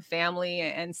FaceTime family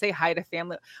and say hi to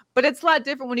family, but it's a lot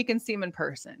different when you can see them in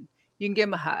person. You can give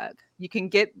them a hug. You can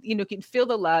get, you can feel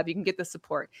the love. You can get the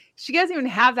support. She doesn't even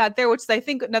have that there, which is, I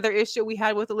think, another issue we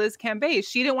had with Liz Cambage.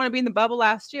 She didn't want to be in the bubble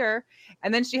last year.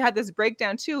 And then she had this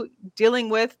breakdown too, dealing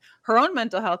with her own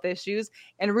mental health issues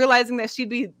and realizing that she'd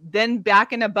be then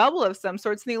back in a bubble of some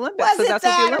sorts in the Olympics. Was it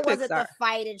that, or was it the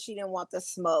fight and she didn't want the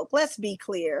smoke? Let's be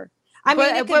clear. I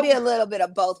mean, it could be a little bit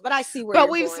of both, but I see where you're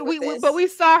going with this. But we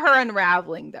saw her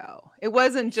unraveling, though. It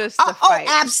wasn't just the fight.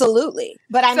 Oh, absolutely.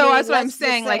 But so that's what I'm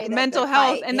saying, like mental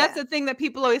health. And that's the thing that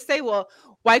people always say, well,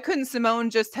 why couldn't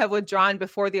Simone just have withdrawn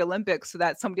before the Olympics so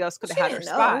that somebody else could have had her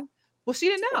spot? Well, she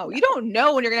didn't know. You don't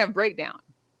know when you're going to have a breakdown.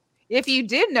 If you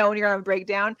did know when you're going to have a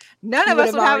breakdown, none of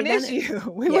us would have an issue.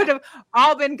 We would have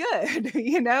all been good.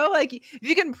 Like, if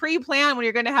you can pre-plan when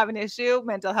you're going to have an issue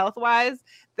mental health wise,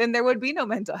 then there would be no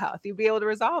mental health. You'd be able to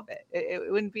resolve it.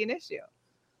 It wouldn't be an issue.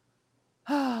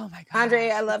 Oh my God. Andre,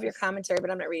 I love your commentary,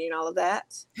 but I'm not reading all of that.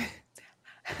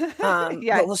 But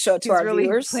we'll show it to our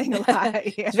viewers.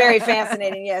 It's very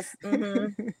fascinating. Yes.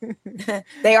 Mm-hmm.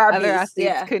 They are other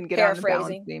athletes couldn't get on the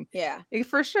balance beam. Yeah,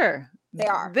 for sure. They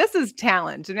are. This is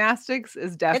talent. Gymnastics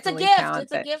is definitely talent.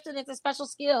 It's a gift and it's a special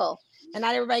skill. And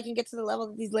not everybody can get to the level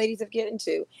that these ladies have gotten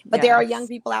to. But there are young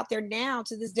people out there now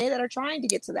to this day that are trying to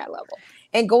get to that level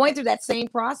and going through that same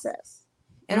process.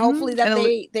 And hopefully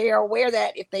that they are aware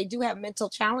that if they do have mental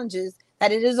challenges,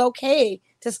 that it is okay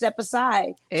to step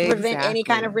aside to prevent any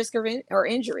kind of risk or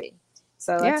injury.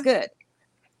 So that's good.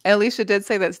 Alicia did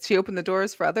say that she opened the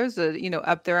doors for others to,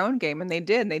 up their own game, and they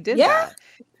did that.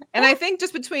 And I think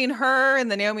just between her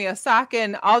and the Naomi Osaka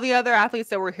and all the other athletes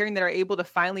that we're hearing that are able to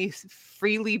finally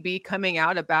freely be coming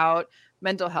out about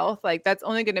mental health, like, that's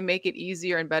only going to make it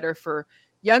easier and better for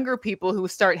younger people who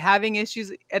start having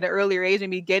issues at an earlier age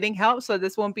and be getting help. So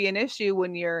this won't be an issue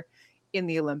when you're in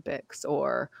the Olympics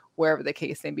or wherever the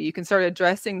case may be. You can start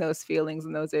addressing those feelings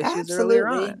and those issues earlier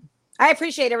on. I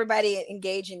appreciate everybody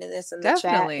engaging in this in the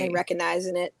chat and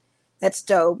recognizing it. That's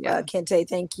dope. Kente,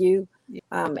 thank you.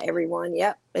 Everyone.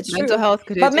 Yep. It's mental true. Health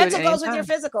could but mental goes with your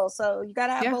physical. So you got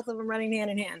to have both of them running hand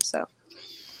in hand. So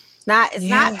it's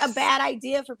not a bad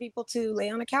idea for people to lay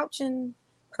on a couch and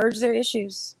purge their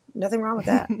issues. Nothing wrong with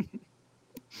that.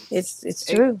 It's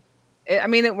true. I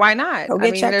mean, why not? Go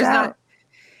get checked out.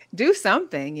 Do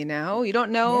something, you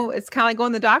don't know. It's kind of like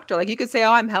going to the doctor. Like, you could say,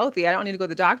 oh, I'm healthy, I don't need to go to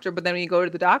the doctor. But then when you go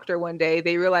to the doctor one day,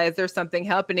 they realize there's something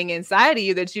happening inside of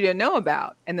you that you didn't know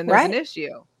about. And then there's an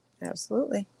issue.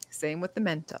 Absolutely. Same with the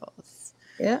mentals.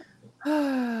 Yeah.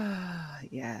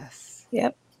 Yes.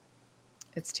 Yep.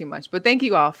 It's too much. But thank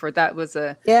you all for that. Was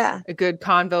a good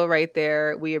convo right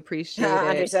there. We appreciate it.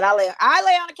 Andre said, I lay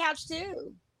on a couch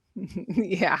too.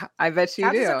 Yeah, I bet you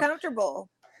Couches do. Are comfortable.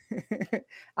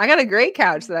 I got a great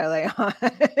couch that I lay on.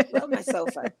 Love my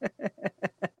sofa.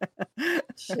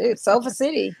 Shoot, Sofa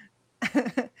City.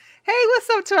 Hey, what's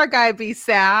up to our guy B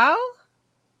Sal?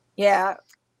 Yeah.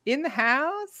 In the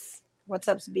house. What's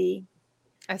up, B?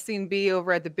 I seen B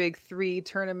over at the Big 3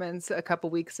 tournaments a couple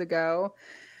weeks ago.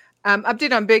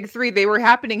 Update on Big 3. They were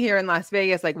happening here in Las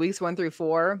Vegas, like weeks 1 through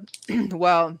 4.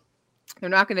 Well, they're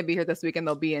not going to be here this weekend.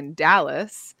 They'll be in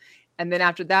Dallas. And then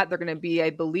after that, they're going to be, I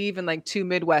believe, in like 2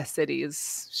 Midwest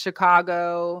cities,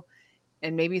 Chicago,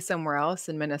 and maybe somewhere else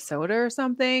in Minnesota or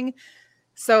something.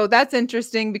 So that's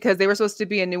interesting because they were supposed to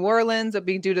be in New Orleans, but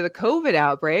being due to the COVID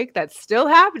outbreak that's still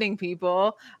happening,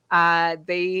 people,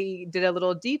 they did a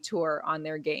little detour on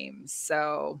their games.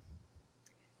 So,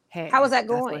 hey, how was that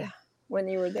going when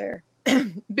you were there?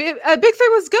 Big Three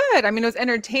was good. I mean, it was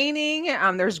entertaining.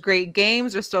 There's great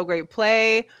games. There's still great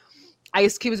play.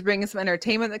 Ice Cube was bringing some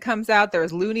entertainment that comes out. There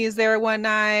was Looney's there one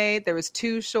night. There was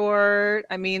Too Short.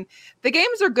 I mean, the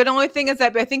games are good. The only thing is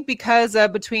that I think because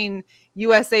between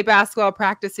USA Basketball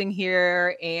practicing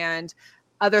here and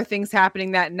other things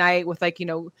happening that night with like,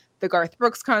 the Garth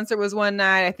Brooks concert was one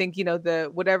night. I think,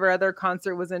 the whatever other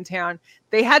concert was in town.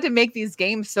 They had to make these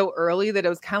games so early that it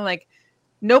was kind of like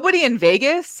nobody in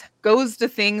Vegas goes to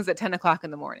things at 10 o'clock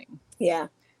in the morning. Yeah.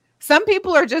 Some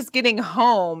people are just getting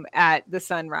home at the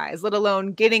sunrise, let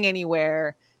alone getting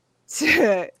anywhere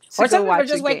to or some people are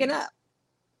just waking up.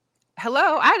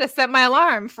 Hello, I had to set my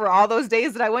alarm for all those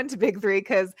days that I went to Big Three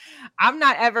because I'm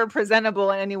not ever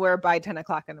presentable anywhere by 10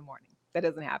 o'clock in the morning. That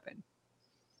doesn't happen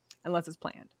unless it's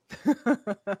planned.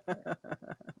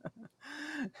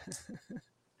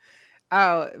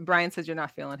 Oh, Brian says you're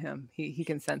not feeling him. He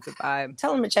can sense a vibe.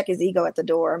 Tell him to check his ego at the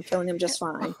door. I'm feeling him just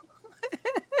fine.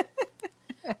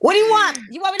 What do you want?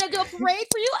 You want me to do a parade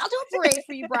for you? I'll do a parade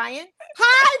for you, Brian.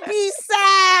 Hi,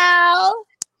 B-Sal.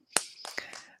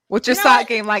 What's your sock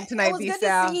game like tonight, B-Sal? It was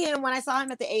good to see him when I saw him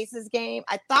at the Aces game.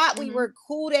 I thought we were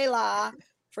cool de la.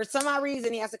 For some odd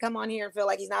reason, he has to come on here and feel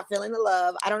like he's not feeling the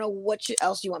love. I don't know what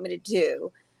else you want me to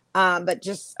do. But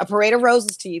just a parade of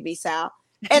roses to you, B-Sal.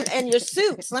 And your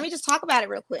suits. Let me just talk about it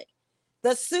real quick.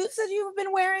 The suits that you've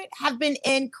been wearing have been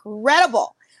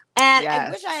incredible. And yes.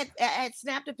 I wish I had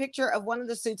snapped a picture of one of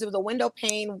the suits. It was a window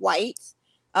pane white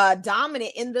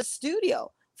dominant in the studio.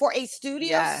 For a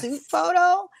studio suit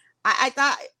photo, I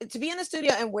thought to be in the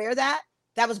studio and wear that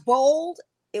was bold.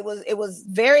 It was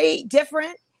very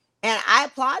different. And I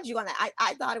applaud you on that.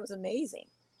 I thought it was amazing.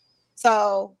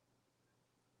 So,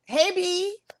 hey,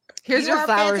 B. Here's your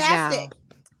flowers fantastic. Now.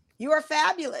 You are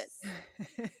fabulous.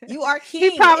 You are king.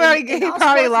 He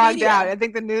probably logged media. Out. I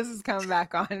think the news is coming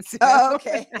back on soon. Oh,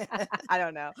 okay. I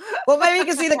don't know. Well, maybe you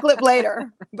can see the clip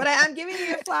later. But I'm giving you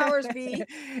your flowers, B.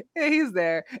 He's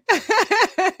there.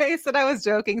 He said I was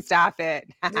joking. Stop it.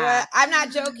 I'm not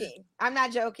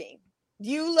joking.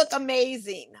 You look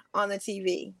amazing on the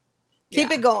TV.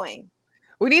 Keep it going.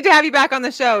 We need to have you back on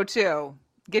the show too.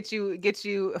 Get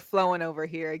you flowing over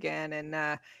here again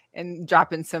and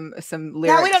dropping some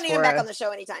lyrics. No, we don't need him back on the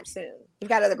show anytime soon. We've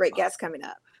got other great guests coming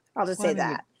up. I'll just say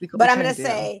that. But I'm going to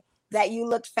say that you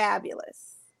looked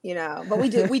fabulous, but we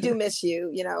do miss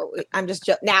you. I'm just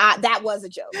joking. Nah, that was a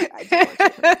joke.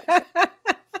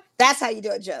 That's how you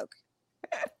do a joke.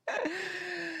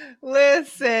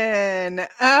 Listen.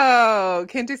 Oh,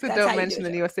 Kenty said don't mention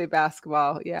the USA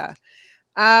Basketball. Yeah.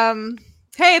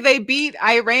 Hey, they beat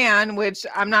Iran, which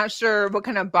I'm not sure what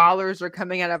kind of ballers are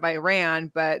coming out of Iran,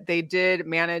 but they did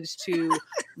manage to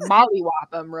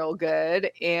mollywop them real good.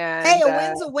 And hey, a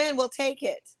win's a win. We'll take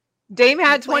it. Dame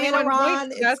had 21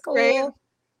 points. That's cool. Great.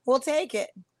 We'll take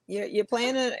it. You're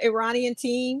playing an Iranian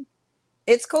team.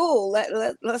 It's cool.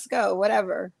 Let's go.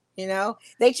 Whatever.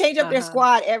 They change up their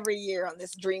squad every year on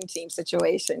this dream team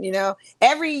situation.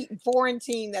 Every foreign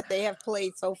team that they have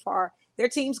played so far, their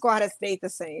team squad has stayed the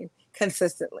same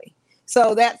consistently.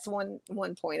 So that's one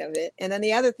point of it. And then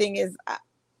the other thing is,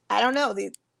 I don't know.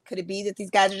 Could it be that these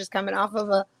guys are just coming off of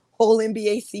a whole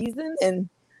NBA season and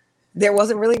there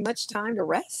wasn't really much time to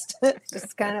rest?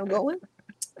 Just kind of going.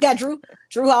 Yeah, Drew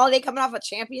Holiday coming off a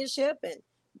championship and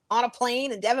on a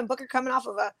plane, and Devin Booker coming off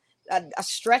of a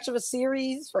stretch of a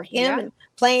series for him and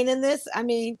playing in this. I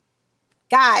mean,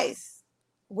 guys.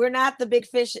 We're not the big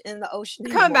fish in the ocean.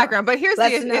 Come background, but here's the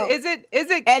issue. Is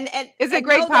it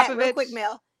Greg Popovich? Quick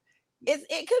mail.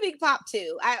 It could be Pop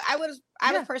too. I was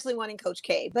personally wanting Coach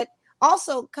K, but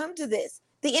also come to this.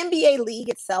 The NBA league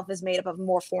itself is made up of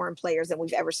more foreign players than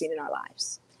we've ever seen in our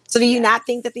lives. So do you not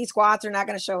think that these squads are not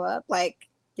going to show up? Like,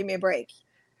 give me a break.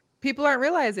 People aren't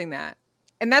realizing that.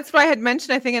 And that's what I had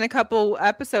mentioned, I think, in a couple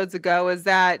episodes ago, is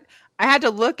that I had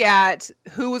to look at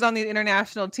who was on the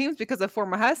international teams because a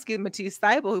former Husky, Matisse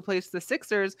Thybulle, who plays for the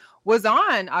Sixers, was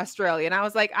on Australia. And I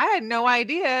was like, I had no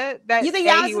idea that you think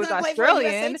he was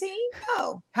Australian.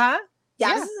 No. Huh?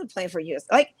 Giannis isn't playing for US.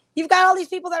 Like, you've got all these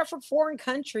people that are from foreign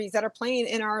countries that are playing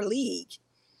in our league.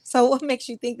 So what makes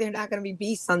you think they're not going to be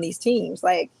beasts on these teams?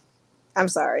 Like, I'm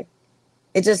sorry.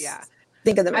 It just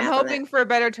think of the math. I'm hoping for a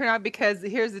better turnout because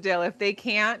here's the deal. If they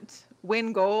can't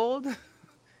win gold,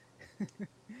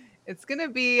 it's going to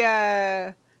be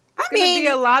a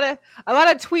lot of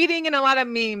tweeting and a lot of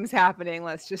memes happening,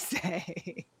 let's just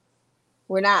say.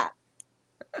 We're not.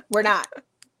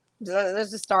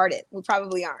 Let's just start it. We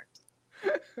probably aren't.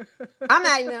 I'm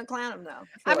not even gonna clown them though.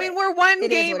 I mean, we're one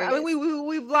game. I mean,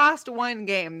 we've lost one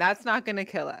game. That's not going to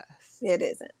kill us. It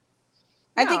isn't.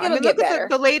 I think it'll get better.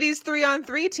 The ladies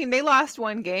 3-on-3 team, they lost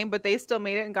one game, but they still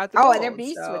made it and got the gold. And they're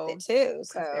beasts with it too.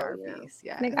 So they are beasts.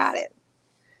 Yeah, they got it.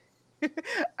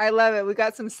 I love it. We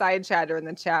got some side chatter in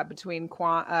the chat between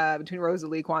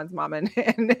Rosalie, Kwan's mom,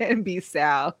 and B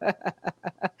Sal.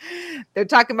 They're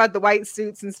talking about the white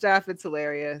suits and stuff. It's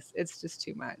hilarious. It's just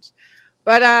too much.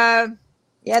 But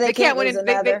they can't win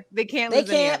another. They can't. They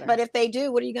can't. But if they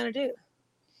do, what are you going to do?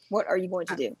 What are you going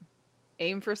to do?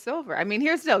 Aim for silver. I mean,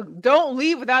 here's the deal. Don't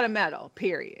leave without a medal.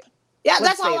 Period. Yeah,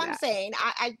 that's all I'm saying.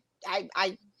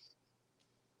 I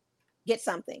get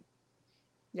something.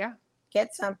 Yeah.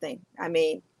 Get something. I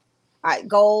mean,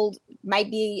 gold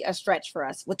might be a stretch for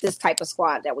us with this type of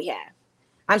squad that we have.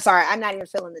 I'm sorry, I'm not even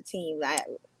feeling the team. I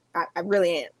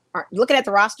really am. Looking at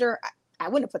the roster, I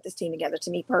wouldn't have put this team together. To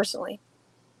me personally,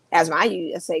 as my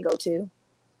USA go-to.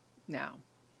 No,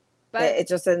 but it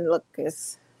just doesn't look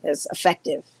as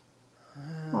effective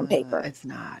on paper. It's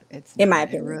not. It's in my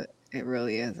opinion. It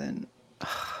really isn't.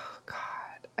 Oh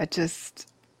God,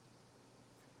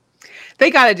 they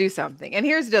got to do something. And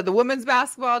here's the women's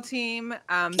basketball team.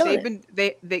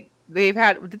 They've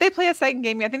had. Did they play a second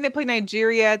game? I think they played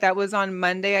Nigeria. That was on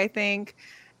Monday. I think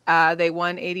they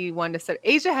won 81-7.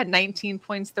 Asia had 19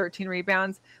 points, 13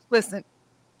 rebounds. Listen,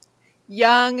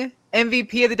 young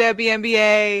MVP of the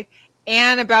WNBA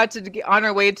and about to get on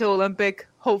her way to Olympic,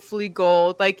 hopefully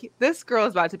gold. Like this girl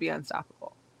is about to be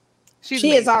unstoppable.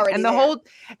 She is already,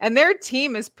 and their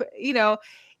team is,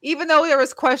 even though there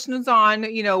was questions on,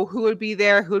 who would be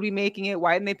there, who would be making it,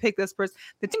 why didn't they pick this person?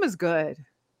 The team is good.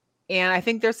 And I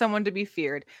think there's someone to be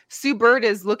feared. Sue Bird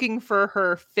is looking for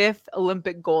her 5th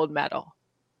Olympic gold medal.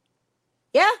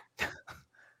 Yeah.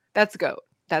 That's GOAT.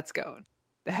 That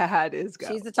is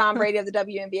GOAT. She's the Tom Brady of the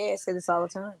WNBA. I say this all the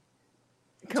time.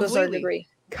 Completely. To a certain degree.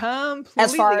 Completely.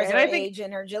 As far as her age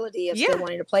and her agility of still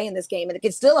wanting to play in this game, and it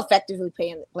can still effectively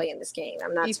play in this game.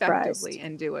 I'm not surprised.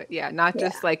 And do it, not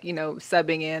just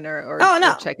subbing in or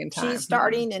checking time. She's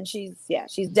starting, and she's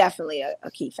definitely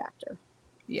a key factor.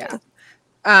 Yeah.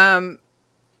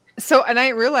 So, and I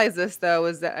didn't realize this though,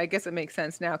 is that I guess it makes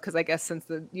sense now because I guess since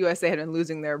the USA had been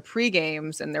losing their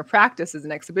pre-games and their practices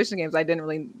and exhibition games, I didn't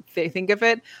really think of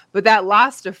it. But that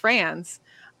loss to France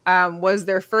was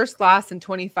their first loss in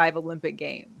 25 Olympic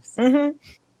games. Mm-hmm.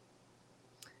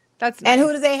 That's nice. And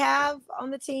who do they have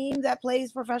on the team that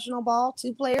plays professional ball?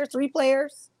 2 players, 3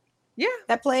 players? Yeah,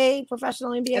 that play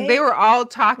professional NBA. And they were all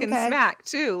talking smack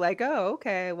too, like, "Oh,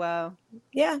 okay, well,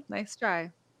 yeah, nice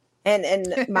try." And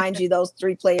mind you, those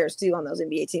 3 players too on those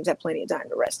NBA teams have plenty of time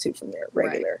to rest too from their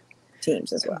regular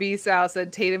teams as well. B Sal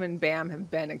said Tatum and Bam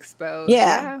have been exposed.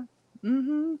 Yeah.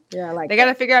 Mm-hmm. Yeah, they got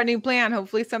to figure out a new plan.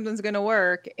 Hopefully something's going to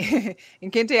work. And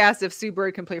Kente asked if Sue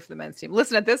Bird can play for the men's team.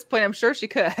 Listen, at this point, I'm sure she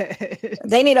could.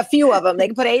 They need a few of them. They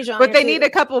can put Asia on, but they need a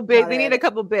couple big. They need a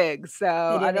couple bigs. So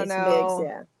I don't know.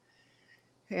 Bigs,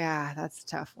 yeah, that's a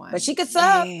tough one. But she could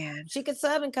sub. She could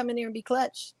sub and come in here and be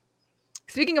clutch.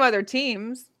 Speaking of other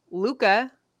teams,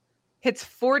 Luka hits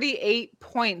 48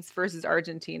 points versus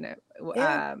Argentina.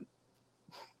 Yeah.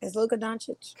 It's Luka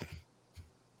Doncic.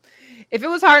 If it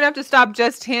was hard enough to stop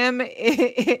just him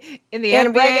in the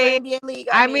NBA league,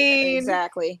 I mean,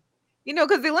 exactly.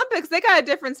 Because the Olympics, they got a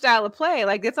different style of play.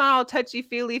 Like it's not all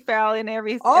touchy-feely foul in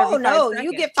every. Oh every no,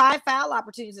 you get 5 foul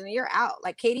opportunities and you're out.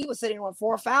 Like KD was sitting with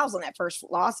 4 fouls on that first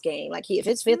loss game. Like if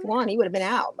his 5th one, he would have been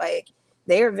out. Like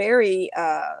they are very,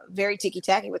 very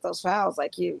ticky-tacky with those fouls.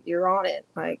 Like you're on it.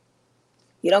 Like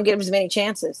you don't get as many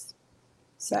chances.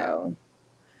 So.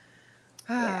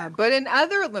 Yeah. But in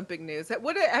other Olympic news,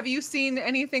 have you seen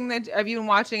anything have you been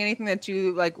watching anything that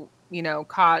you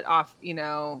caught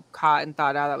and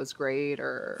thought, oh, that was great?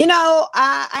 Or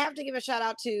I have to give a shout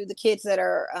out to the kids that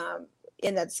are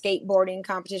in that skateboarding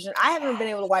competition. I haven't been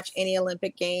able to watch any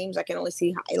Olympic games. I can only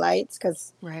see highlights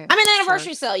because I'm in the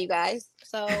anniversary sale, you guys.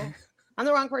 So I'm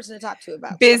the wrong person to talk to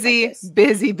about busy.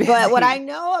 But what I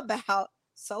know about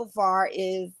so far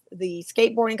is the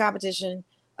skateboarding competition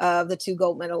of the 2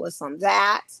 gold medalists on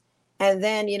that. And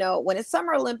then, when it's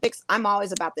Summer Olympics, I'm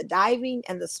always about the diving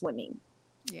and the swimming.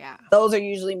 Yeah. Those are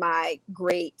usually my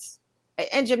great,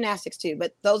 and gymnastics too,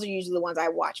 but those are usually the ones I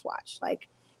watch. Like,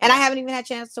 and I haven't even had a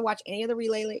chance to watch any of the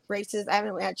relay races. I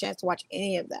haven't had a chance to watch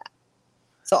any of that.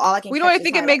 So all I can. I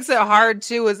think it makes it hard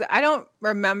too is I don't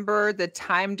remember the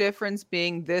time difference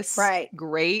being this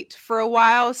great for a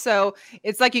while. So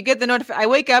it's like you get the I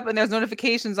wake up and there's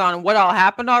notifications on what all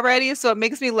happened already. So it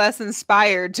makes me less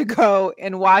inspired to go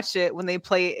and watch it when they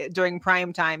play it during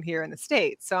prime time here in the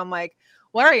States. So I'm like,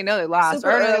 Well, I already know they lost. Super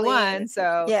I already know they early. won.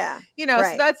 So, Yeah. you know,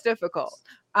 so that's difficult.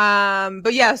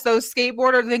 But yeah, so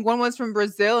skateboarders, I think one was from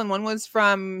Brazil and one was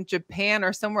from Japan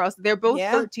or somewhere else. They're both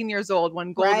 13 years old,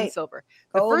 one gold and silver.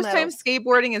 The first time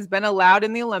skateboarding has been allowed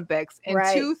in the Olympics, and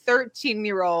two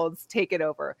 13-year-olds take it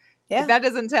over. Yeah. If that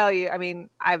doesn't tell you, I mean,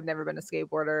 I've never been a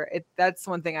skateboarder. That's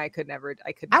one thing I could never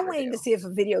I'm waiting to see if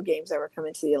video games ever come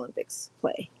into the Olympics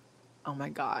play. Oh my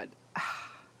God.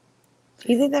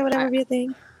 Do you think that would ever be a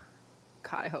thing?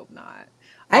 God, I hope not.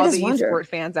 All the eSport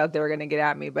fans out there are going to get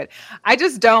at me, but I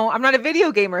just don't. I'm not a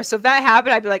video gamer. So if that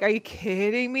happened, I'd be like, are you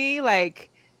kidding me? Like,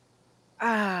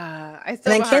 I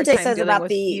still and then Kente says about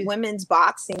the women's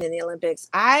boxing in the Olympics.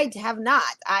 I have not.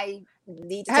 I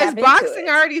need to Has boxing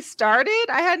already started?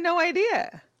 I had no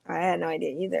idea. I had no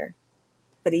idea either.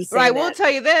 But he's saying I will tell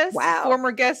you this. Wow.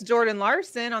 Former guest Jordan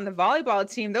Larson on the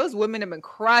volleyball team, those women have been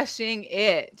crushing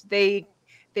it. They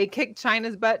kicked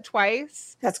China's butt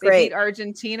twice. That's great. They beat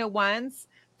Argentina once.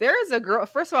 There is a girl.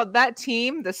 First of all, that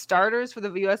team, the starters for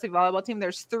the USA volleyball team,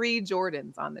 there's 3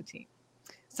 Jordans on the team.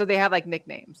 So they have like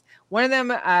nicknames. One of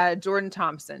them, Jordan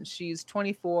Thompson. She's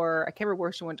 24. I can't remember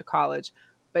where she went to college,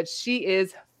 but she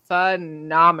is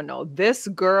phenomenal. This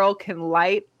girl can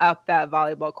light up that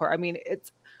volleyball court. I mean,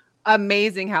 it's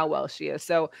amazing how well she is.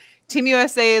 So Team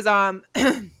USA is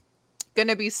going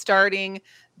to be starting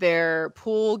their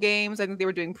pool games. I think they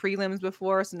were doing prelims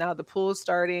before, so now the pool is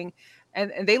starting.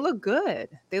 And they look good.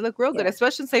 They look real good,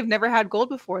 especially since they've never had gold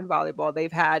before in volleyball. They've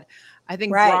had, I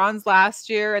think, bronze last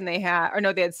year, and they had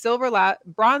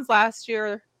bronze last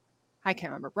year. I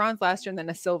can't remember. Bronze last year and then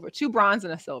a silver, 2 bronze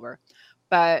and a silver.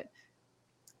 But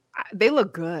they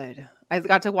look good. I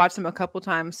got to watch them a couple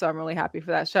times, so I'm really happy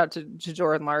for that. Shout out to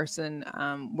Jordan Larson.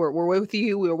 We're with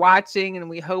you. We're watching, and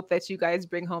we hope that you guys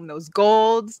bring home those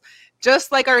golds,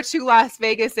 just like our 2 Las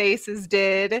Vegas aces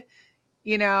did.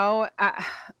 You know,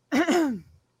 I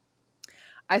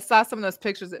saw some of those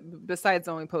pictures besides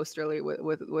the only post earlier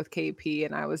with KP,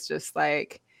 and I was just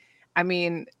like, I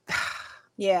mean,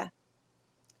 yeah,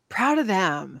 proud of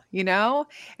them, you know.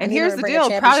 And here's the deal: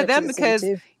 proud of them because,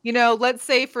 you know, let's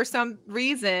say for some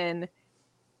reason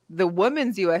the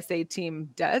women's USA team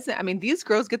doesn't. I mean, these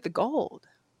girls get the gold.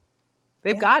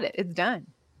 They've got it. It's done.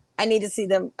 I need to see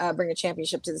them bring a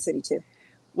championship to the city too.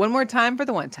 One more time for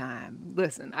the one time.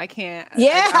 Listen, I can't.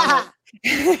 Yeah.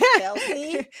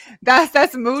 Chelsea.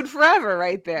 That's mood forever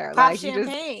right there. Pop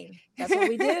champagne. That's what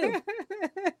we do.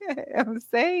 I'm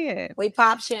saying. We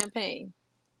pop champagne.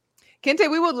 Kente,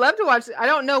 we would love to watch. I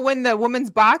don't know when the women's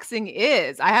boxing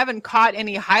is. I haven't caught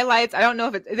any highlights. I don't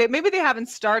know if maybe they haven't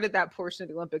started that portion of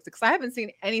the Olympics because I haven't seen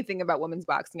anything about women's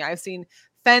boxing. I've seen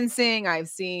fencing. I've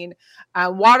seen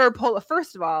water polo.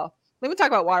 First of all, let me talk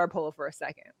about water polo for a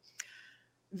second.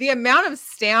 The amount of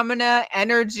stamina,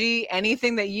 energy,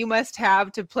 anything that you must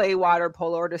have to play water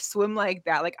polo or to swim like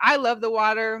that. Like, I love the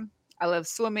water. I love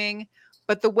swimming.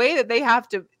 But the way that they have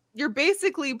to, you're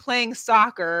basically playing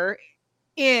soccer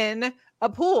in a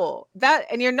pool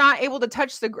and you're not able to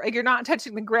touch you're not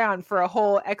touching the ground for a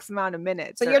whole X amount of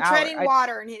minutes. So you're treading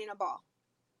water and hitting a ball.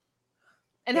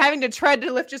 And having to tread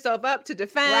to lift yourself up to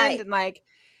defend. And like,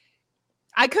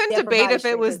 I couldn't debate if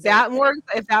it was if that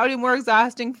would be more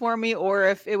exhausting for me, or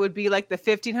if it would be like the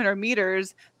 1,500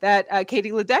 meters that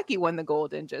Katie Ledecky won the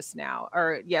gold in just now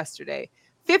or yesterday.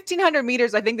 1,500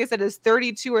 meters, I think they said, is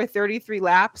 32 or 33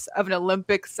 laps of an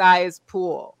Olympic-sized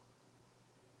pool.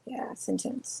 Yeah, it's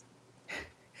intense.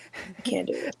 I can't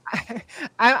do it.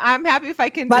 I'm happy if I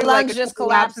can. My lungs just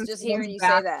collapsed just hearing you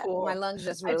say that. Pool. My lungs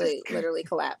just literally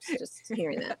collapsed just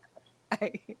hearing that.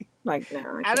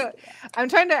 I'm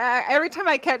trying to every time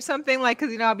I catch something, like,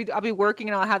 because, you know, I'll be working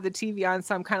and I'll have the TV on,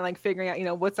 so I'm kind of like figuring out, you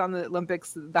know, what's on the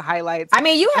Olympics, the highlights. I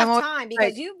mean, you have time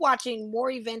because you're watching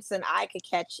more events than I could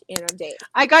catch in a day.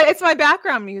 It's my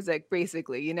background music,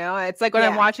 basically, you know. It's like when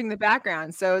I'm watching the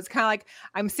background, so it's kind of like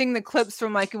I'm seeing the clips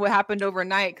from like what happened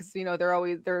overnight, because, you know,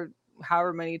 they're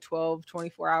however many 12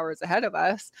 24 hours ahead of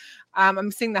us.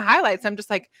 I'm seeing the highlights. I'm just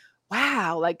like,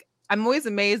 wow, like, I'm always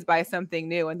amazed by something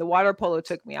new. And the water polo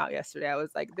took me out yesterday. I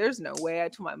was like, there's no way. I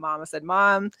told my mom, I said,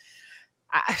 Mom,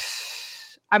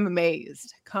 I'm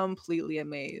amazed, completely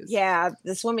amazed. Yeah,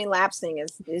 the swimming laps thing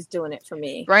is doing it for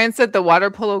me. Brian said the water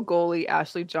polo goalie,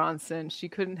 Ashley Johnson, she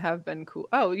couldn't have been cool.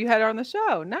 Oh, you had her on the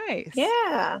show. Nice.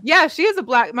 Yeah. Yeah, she is a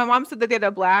black. My mom said that they had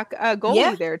a black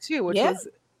goalie there too, which was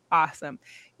awesome.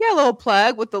 Yeah, a little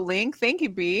plug with the link. Thank you,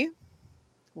 B.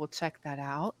 We'll check that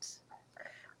out.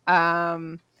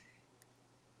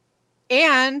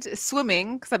 And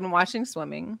swimming, because I've been watching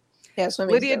swimming. Yeah,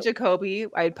 Lydia Jacoby,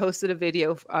 I had posted a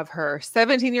video of her,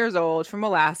 17 years old, from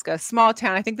Alaska, small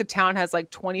town. I think the town has like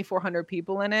 2,400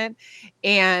 people in it.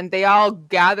 And they all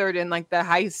gathered in like the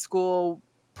high school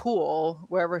pool,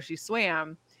 wherever she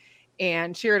swam,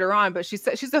 and cheered her on. But she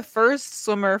said she's the first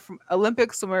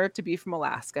Olympic swimmer to be from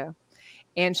Alaska.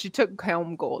 And she took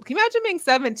home gold. Can you imagine being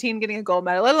 17, getting a gold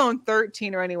medal, let alone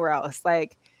 13 or anywhere else?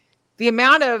 Like the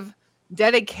amount of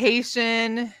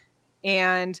dedication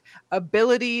and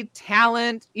ability,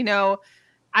 talent, you know,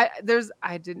 I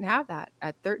didn't have that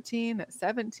at 13, at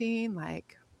 17.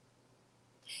 Like,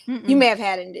 you may have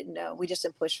had it and didn't know. We just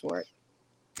didn't push for it.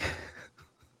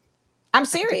 I'm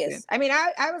serious. I mean,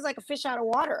 I was like a fish out of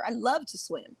water. I love to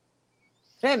swim.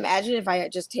 Can I imagine if I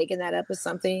had just taken that up as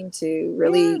something to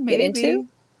really get into,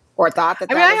 or thought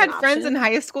that? I mean, I had friends in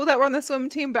high school that were on the swim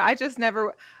team, but I just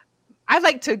never. I'd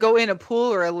like to go in a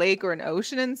pool or a lake or an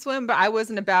ocean and swim, but I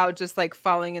wasn't about just like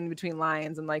falling in between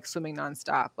lines and like swimming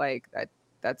nonstop. Like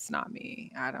that's not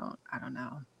me. I don't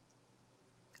know.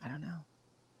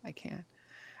 I can't.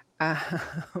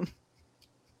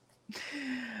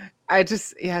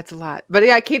 It's a lot. But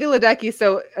yeah, Katie Ledecky.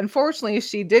 So unfortunately,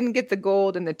 she didn't get the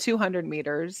gold in the 200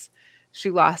 meters.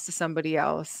 She lost to somebody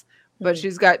else, but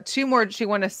she's got two more. She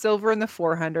won a silver in the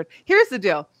 400. Here's the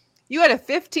deal. You had a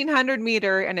 1,500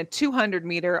 meter and a 200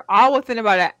 meter all within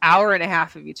about an hour and a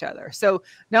half of each other. So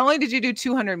not only did you do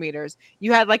 200 meters,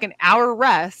 you had like an hour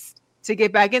rest to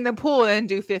get back in the pool and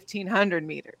do 1,500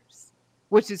 meters,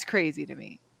 which is crazy to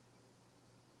me.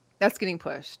 That's getting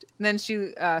pushed. And then she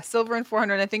silver in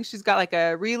 400. I think she's got like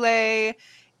a relay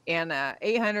and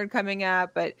 800 coming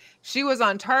up, but she was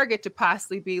on target to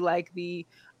possibly be like the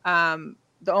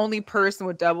only person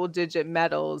with double-digit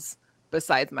medals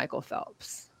besides Michael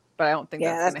Phelps. But I don't think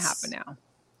that's going to happen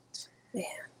now.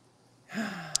 Yeah.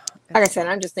 Like I said,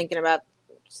 I'm just thinking about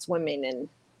swimming and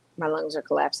my lungs are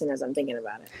collapsing as I'm thinking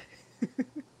about it.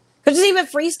 Because even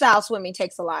freestyle swimming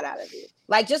takes a lot out of you.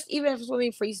 Like just even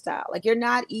swimming freestyle, like you're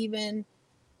not even.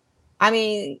 I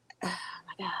mean, oh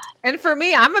my God. And for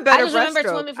me, I'm a better. I just remember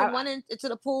swimming from one end to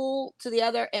the pool to the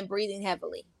other and breathing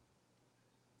heavily.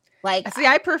 Like, see,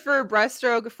 I prefer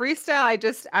breaststroke. Freestyle,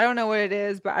 I don't know what it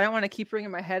is, but I don't want to keep bringing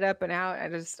my head up and out.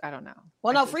 I don't know.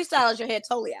 Well, no, freestyle is your head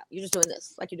totally out. You're just doing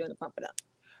this, like you're doing the pump it up.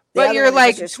 But you're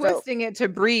like twisting it to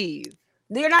breathe.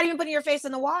 You're not even putting your face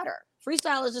in the water.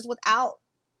 Freestyle is just without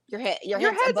your head. Your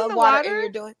head's above in the water, water, and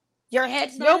you're doing. Your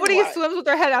head's not Nobody in the water. swims with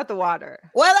their head out the water.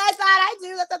 Well, I thought I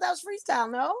do. I thought that was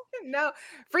freestyle. No,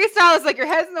 freestyle is like your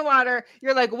head's in the water.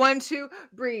 You're like 1, 2,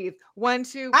 breathe. 1,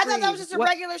 2. I thought that was just a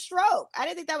regular stroke. I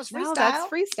didn't think that was freestyle. No,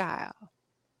 that's freestyle.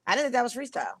 I didn't think that was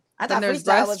freestyle. I thought there's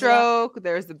breaststroke.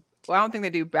 There's I don't think they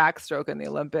do backstroke in the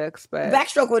Olympics, but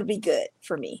backstroke would be good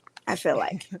for me. I feel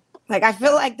like, I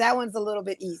feel like that one's a little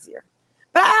bit easier.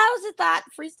 But I also thought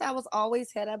freestyle was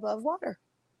always head above water.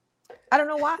 I don't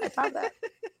know why I thought that.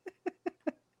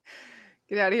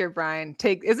 Get out of here, Brian.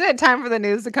 Isn't it time for the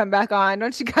news to come back on?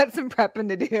 Don't you got some prepping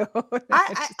to do?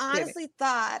 I honestly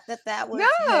thought that was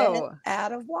head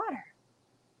out of water.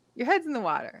 Your head's in the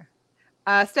water.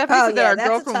 Stephanie said that our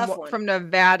girl from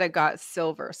Nevada got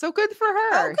silver. So good for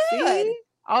her. Oh, good. See?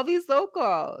 All these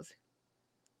locals.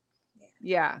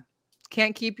 Yeah.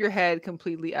 Can't keep your head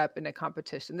completely up in a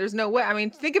competition. There's no way. I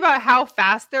mean, think about how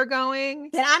fast they're going.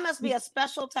 Then I must be a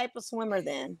special type of swimmer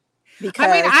then. Because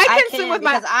I mean, I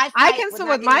can swim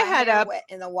with my head up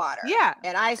in the water. Yeah,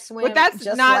 and I swim. But that's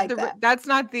just not like that's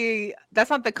not the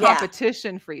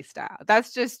competition freestyle.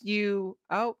 That's just you.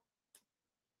 Oh,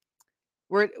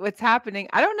 what's happening?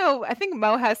 I don't know. I think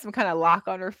Mo has some kind of lock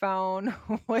on her phone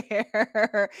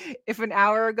where if an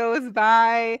hour goes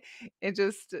by, it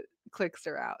just clicks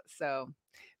her out. So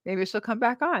maybe she'll come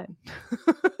back on.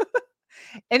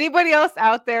 Anybody else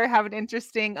out there have an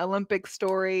interesting Olympic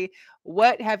story?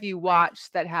 What have you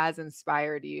watched that has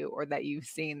inspired you, or that you've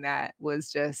seen that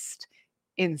was just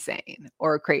insane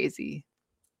or crazy?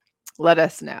 Let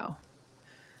us know.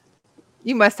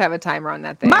 You must have a timer on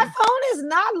that thing. My phone is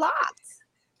not locked.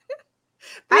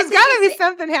 There's got to be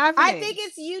something happening. I think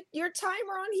it's your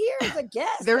timer on here is a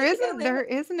guess. There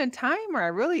isn't a timer.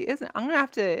 It really isn't. I'm going to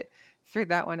have to figure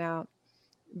that one out.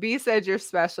 B said you're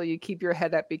special. You keep your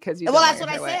head up because you. Well, that's what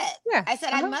I said. Yeah, I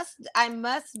said I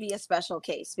must be a special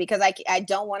case because I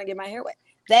don't want to get my hair wet.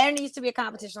 There needs to be a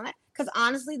competition on that because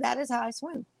honestly, that is how I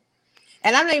swim.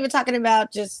 And I'm not even talking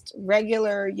about just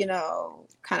regular,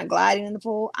 kind of gliding in the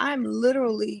pool. I'm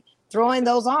literally throwing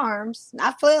those arms,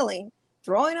 not flailing,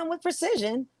 throwing them with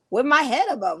precision with my head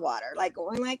above water, like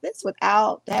going like this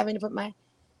without having to put my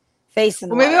Face in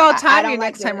the Well, maybe water. I'll time you like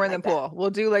next time we're in the pool. We'll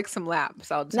do like some laps.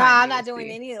 No, I'm not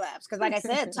doing any laps because, like I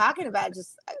said, talking about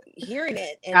just hearing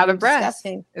it and out of breath.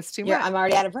 Discussing, it's too much. I'm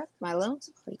already out of breath. My lungs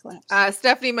are pretty collapsed.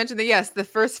 Stephanie mentioned that yes, the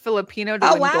first Filipino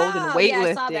to win gold in weightlifting. Yeah,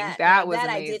 I saw that. That was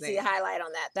amazing. I did see the highlight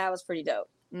on that. That was pretty dope.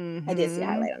 Mm-hmm. I did see the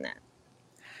highlight on that.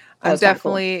 I'm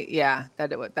definitely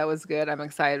cool. That was good. I'm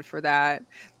excited for that.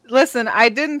 Listen, I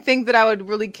didn't think that I would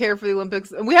really care for the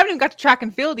Olympics, and we haven't even got to track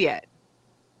and field yet.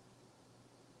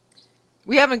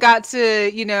 We haven't got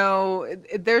to,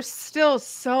 there's still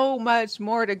so much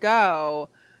more to go.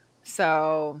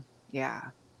 So yeah,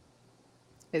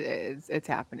 it's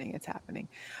happening. It's happening.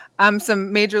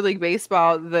 Some Major League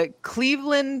Baseball, the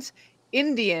Cleveland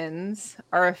Indians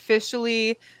are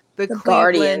officially the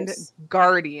Cleveland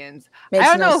Guardians.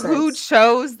 I don't know who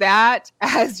chose that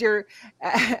as your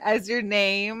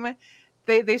name.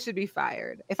 They should be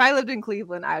fired. If I lived in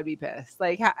Cleveland, I would be pissed.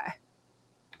 Like,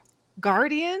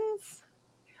 Guardians?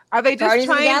 Are they just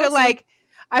trying to like?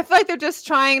 I feel like they're just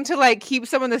trying to like keep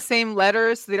some of the same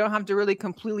letters, so they don't have to really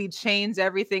completely change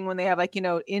everything. When they have like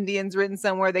Indians written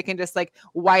somewhere, they can just like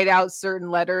white out certain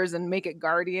letters and make it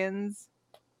Guardians.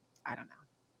 I don't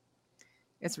know.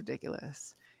 It's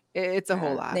ridiculous. It's a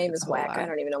whole lot. Name is whack. I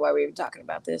don't even know why we were talking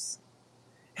about this.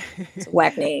 It's a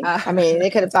whack name. I mean, they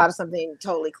could have thought of something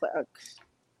totally clear.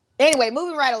 Anyway,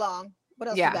 moving right along. What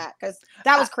else you got? Because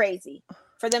that was crazy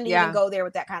for them to even go there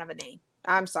with that kind of a name.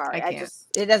 I'm sorry.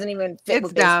 It doesn't even fit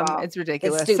with baseball. Dumb. It's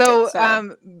ridiculous. It's stupid,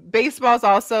 so baseball's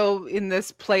also in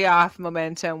this playoff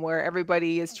momentum where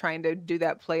everybody is trying to do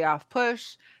that playoff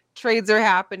push. Trades are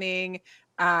happening.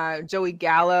 Joey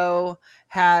Gallo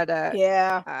had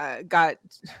got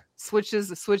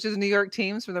switches New York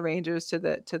teams from the Rangers to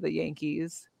the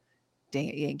Yankees. Dang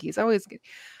it, Yankees.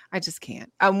 I just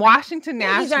can't. Washington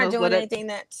Nationals aren't doing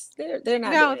anything they're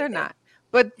not. No, they're not.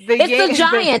 But the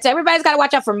Giants. Everybody's got to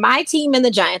watch out for my team and the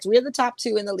Giants. We're the top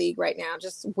 2 in the league right now.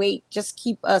 Just wait. Just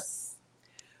keep us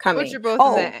coming. But you're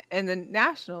both in the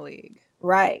National League.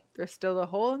 Right. There's still the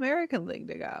whole American League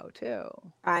to go, too.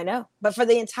 I know. But for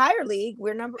the entire league,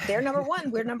 they're number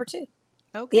 1. We're number 2.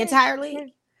 Okay. The entire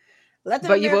league. Let the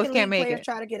but American you both can't League make players it.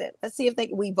 Try to get it. Let's see if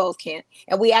we both can.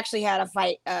 And we actually had a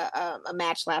fight, a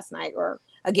match last night, or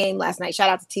a game last night. Shout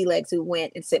out to T-Legs who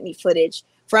went and sent me footage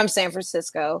from San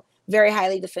Francisco. Very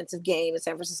highly defensive game, and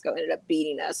San Francisco ended up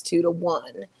beating us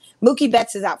 2-1. Mookie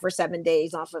Betts is out for 7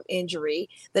 days off of injury.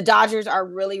 The Dodgers are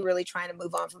really, really trying to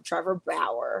move on from Trevor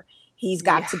Bauer. He's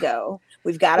got to go.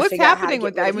 We've got to figure out how to get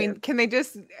rid of him. What's happening with that? I mean, can they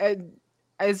just?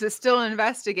 Is it still an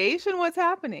investigation? What's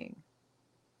happening?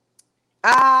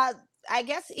 I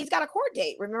guess he's got a court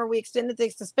date. Remember, we extended the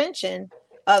suspension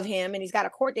of him, and he's got a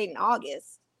court date in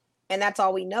August, and that's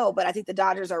all we know. But I think the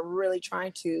Dodgers are really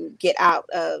trying to get out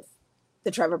of the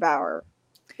Trevor Bauer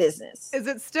business. Is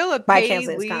it still a paid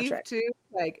leave contract too?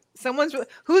 Like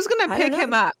who's going to pick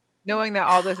him up, knowing that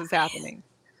all this is happening?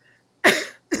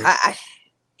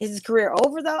 Is his career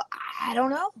over though? I don't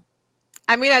know.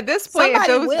 I mean, at this point,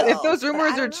 if those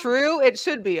rumors are true, it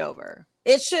should be over.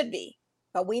 It should be,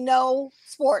 but we know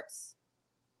sports.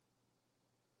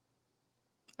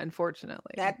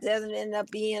 Unfortunately, that doesn't end up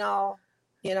being all,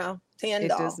 to end all. It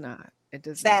does not. It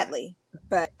does sadly.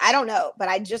 But I don't know. But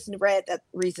I just read that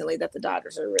recently that the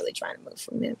Dodgers are really trying to move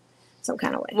from him some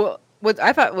kind of way. Well, what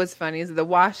I thought was funny is the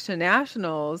Washington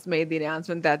Nationals made the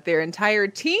announcement that their entire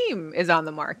team is on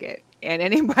the market and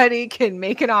anybody can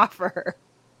make an offer.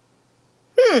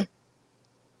 Okay.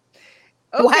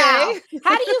 Wow.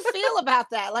 How do you feel about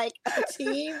that? Like a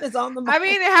team is on the market. I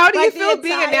mean, how do you feel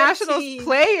being a Nationals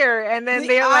player? And then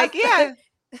they're like, yeah.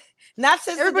 Not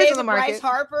since the days of Bryce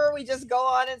Harper, we just go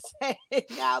on and say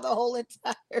now the whole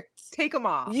entire take them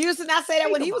off. You used to not say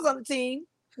that when he was on the team.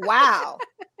 Wow.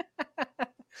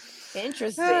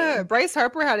 Interesting. Bryce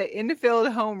Harper had an infield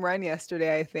home run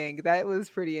yesterday, I think. That was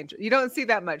pretty interesting. You don't see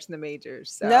that much in the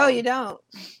majors. So. No, you don't.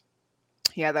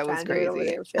 Yeah, that was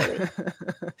crazy.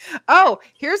 Oh,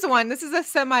 here's the one. This is a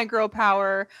semi-girl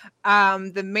power.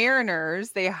 The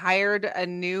Mariners, they hired a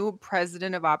new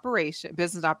president of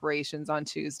business operations on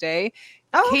Tuesday.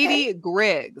 Katie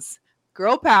Griggs,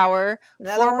 girl power,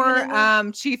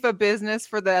 former chief of business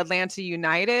for the Atlanta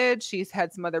United. She's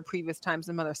had some other previous times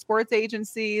in other sports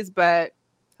agencies, but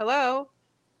hello.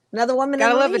 Another woman.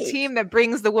 Gotta love a team that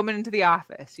brings the woman into the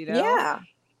office, Yeah.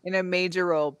 In a major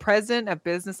role, president of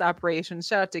business operations.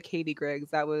 Shout out to Katie Griggs.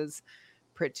 That was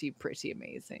pretty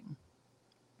amazing.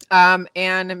 And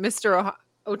Mr.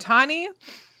 Ohtani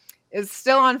is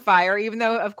still on fire, even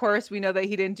though, of course, we know that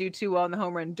he didn't do too well in the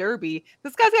home run derby.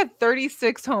 This guy's got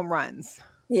 36 home runs.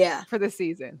 Yeah, for the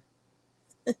season.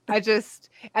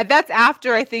 That's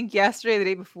after, I think yesterday, the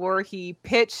day before, he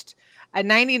pitched a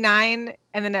 99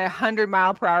 and then a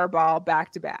 100-mile-per-hour ball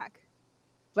back to back.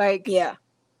 Like, yeah,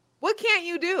 what can't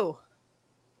you do?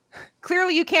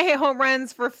 Clearly, you can't hit home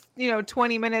runs for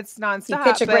 20 minutes nonstop.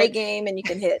 You pitch a great game and you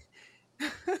can hit.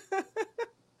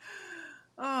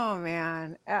 Oh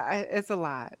man, it's a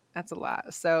lot. That's a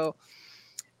lot. So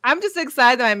I'm just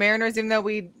excited that my Mariners, even though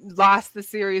we lost the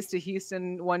series to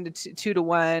Houston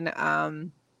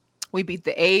 2-1, we beat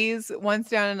the A's once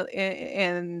down,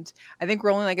 and I think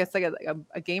we're only, I guess, like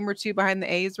a game or two behind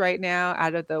the A's right now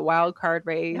out of the wild card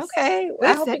race. Okay,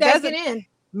 well, I hope you guys get in.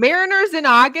 Mariners in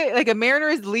August, like a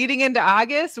Mariners leading into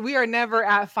August, we are never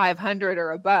at 500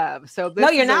 or above. So this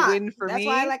is a win for me. That's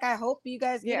why, I hope you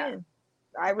guys get in.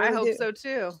 I hope so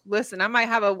too. Listen, I might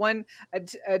have a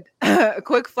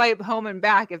quick flight home and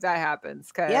back if that happens.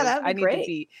 Because I need to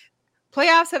be.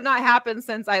 Playoffs have not happened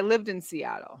since I lived in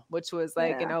Seattle, which was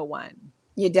in 2001.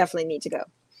 You definitely need to go.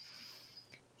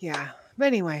 Yeah. But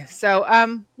anyway, so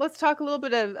let's talk a little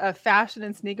bit of fashion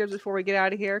and sneakers before we get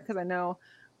out of here, because I know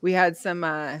we had some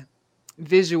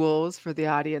visuals for the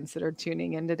audience that are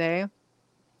tuning in today.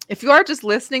 If you are just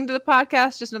listening to the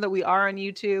podcast, just know that we are on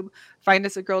YouTube. Find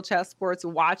us at Girl Chat Sports.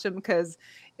 Watch them, because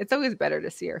it's always better to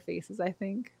see our faces, I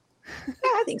think. Yeah,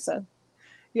 I think so.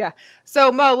 Yeah.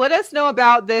 So, Mo, let us know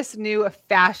about this new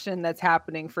fashion that's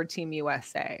happening for Team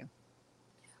USA.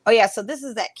 Oh, yeah. So this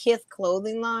is that Kith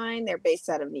clothing line. They're based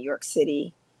out of New York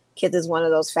City. Kith is one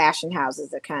of those fashion houses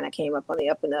that kind of came up on the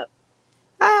up and up.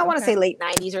 I want to say late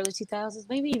 90s, early 2000s,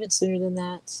 maybe even sooner than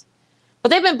that. But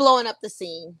they've been blowing up the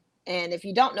scene. And if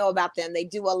you don't know about them, they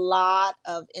do a lot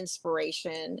of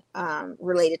inspiration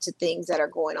related to things that are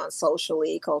going on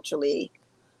socially, culturally.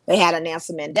 They had a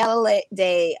Nelson Mandela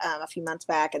Day a few months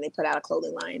back, and they put out a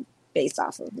clothing line based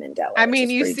off of Mandela. I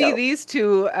mean, you see these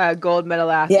two gold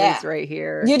medal athletes right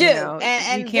here. You do.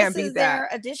 And you can't this beat is that. their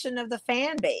addition of the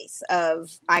fan base of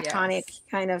iconic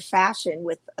kind of fashion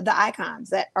with the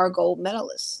icons that are gold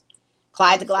medalists.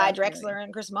 Clyde the Glide Drexler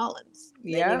and Chris Mullins.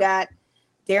 Yeah. Then you got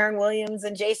Darren Williams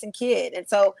and Jason Kidd. And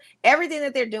so everything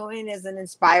that they're doing is an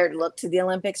inspired look to the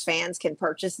Olympics. Fans can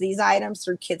purchase these items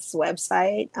through Kith's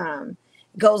website.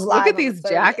 Goes live. Look at these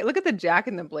jacket. Look at the jacket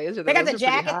and the blazer. They got the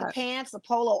jacket, the pants, the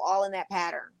polo, all in that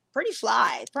pattern. Pretty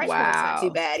fly. Price point's not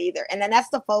too bad either. And then that's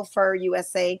the faux fur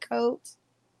USA coat.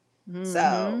 Mm-hmm.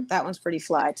 So that one's pretty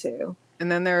fly too. And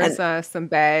then there's some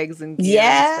bags and gear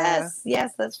and stuff.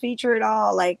 Yes, let's feature it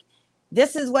all. Like,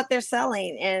 this is what they're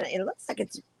selling, and it looks like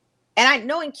it's. And I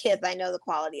know in Kith, I know the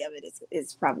quality of it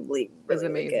is probably really,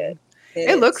 amazing. Really good.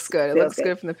 It looks good. It looks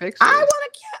good from the picture. I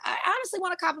honestly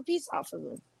want to cop a piece off of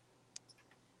them.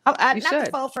 Not the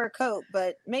faux fur coat,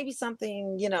 but maybe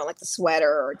something, like the sweater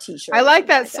or a t-shirt. I like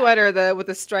that sweater, with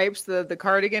the stripes, the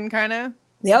cardigan kind of.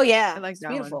 Oh yeah, I like that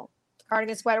beautiful. One.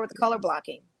 Cardigan sweater with the color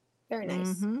blocking, very nice.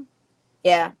 Mm-hmm.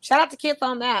 Yeah, shout out to Kith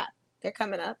on that. They're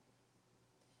coming up.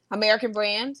 American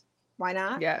brand, why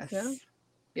not? Yes,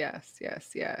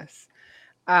 yes.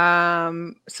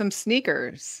 Some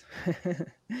sneakers.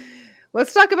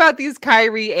 Let's talk about these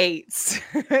Kyrie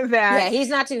 8s. He's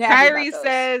not too happy. Kyrie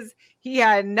says he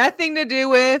had nothing to do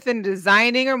with in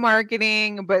designing or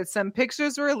marketing, but some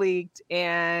pictures were leaked,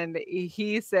 and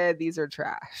he said these are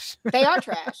trash. They are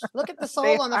trash. Look at the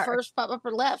sole on the first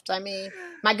upper left. I mean,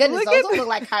 my goodness, those don't look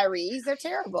like Kyrie's. They're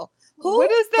terrible. Who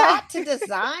thought to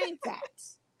design that?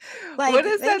 Like, what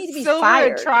is that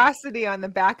silver atrocity on the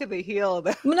back of the heel?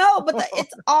 No, but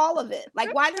it's all of it.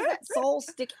 Like, why does that sole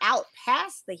stick out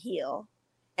past the heel?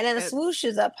 And then the swoosh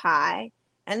is up high.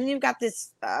 And then you've got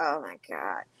this, oh my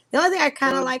God. The only thing I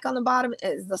kind of like on the bottom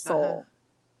is the sole.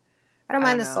 I don't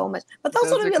mind the sole much. But those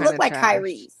don't even look like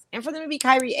Kyrie's. And for them to be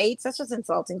Kyrie 8s, that's just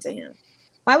insulting to him.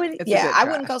 Why would? I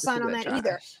wouldn't co-sign on that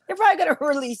either. They're probably going to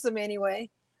release them anyway.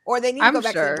 Or they need to go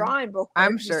back to the drawing board.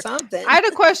 I'm sure. Something. I had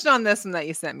a question on this one that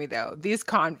you sent me, though. These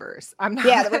Converse. I'm not.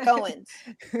 Yeah, the Rick Owens.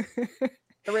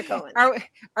 The Rick Owens.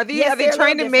 Are they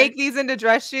trying to make these into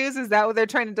dress shoes? Is that what they're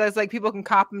trying to do? Is like people can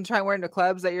cop them, try and wear into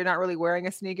clubs that you're not really wearing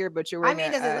a sneaker, but you're wearing.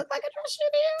 Does it look like a dress shoe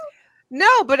to you?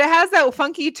 No, but it has that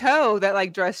funky toe that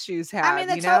like dress shoes have. I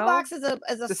mean, the toe box is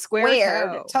a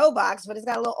square toe box, but it's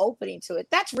got a little opening to it.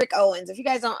 That's Rick Owens. If you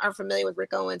guys aren't familiar with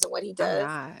Rick Owens and what he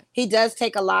does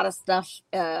take a lot of stuff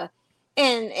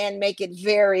and make it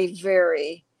very,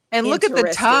 very. And look at the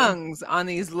tongues on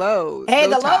these lows. Hey,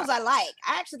 the lows I like.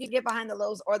 I actually can get behind the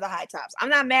lows or the high tops. I'm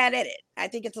not mad at it. I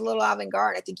think it's a little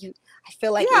avant-garde. I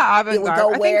feel like it would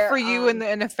go where. I think for you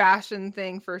in a fashion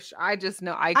thing, for sure. I just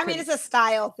know I mean, it's a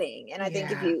style thing. And I think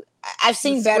I've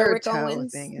seen better Rick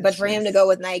Owens, but for him to go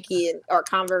with Nike or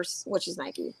Converse, which is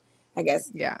Nike, I guess.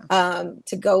 Yeah.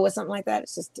 To go with something like that,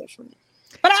 it's just different.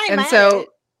 But I ain't And mad so, at it.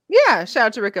 yeah, shout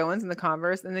out to Rick Owens and the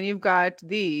Converse. And then you've got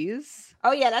these.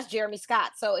 Oh, yeah, that's Jeremy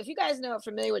Scott. So if you guys know,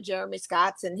 familiar with Jeremy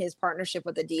Scott's and his partnership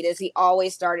with Adidas, he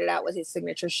always started out with his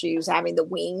signature shoes having the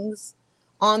wings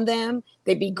on them.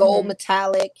 They'd be gold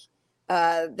metallic.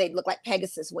 They'd look like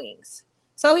Pegasus wings.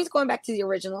 So he's going back to the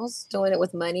originals, doing it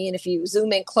with money. And if you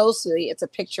zoom in closely, it's a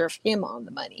picture of him on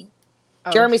the money.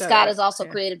 Jeremy Scott is also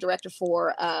creative director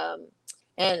for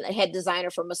and a head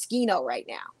designer for Moschino right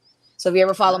now. So if you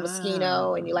ever follow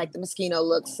Moschino and you like the Moschino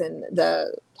looks and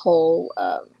the whole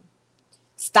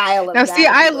style of now, that, see,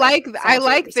 I like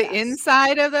the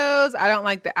inside of those. I don't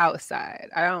like the outside.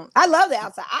 I love the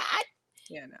outside.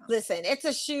 Yeah, no. Listen, it's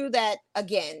a shoe that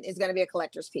again is going to be a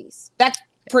collector's piece. That's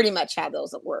pretty much how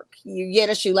those work. You get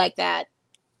a shoe like that,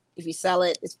 if you sell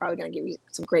it, it's probably going to give you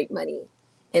some great money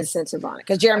incentive on it.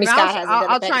 Because Jeremy Scott hasn't done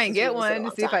I'll try and get one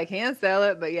to see if I can sell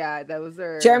it. But yeah, those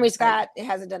are Jeremy Scott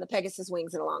hasn't done the Pegasus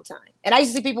wings in a long time. And I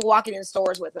used to see people walking in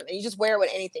stores with them, and you just wear it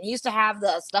with anything. He used to have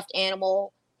the stuffed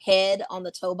animal head on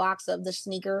the toe box of the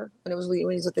sneaker when he was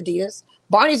with Adidas.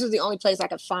 Barney's was the only place I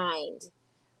could find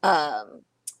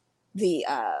the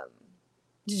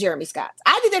Jeremy Scott.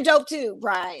 I think they're dope too,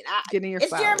 Brian. It's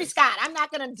flowers. Jeremy Scott. I'm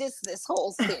not gonna diss this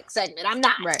whole segment. I'm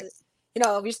not. Right. You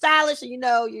know, if you're stylish and you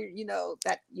know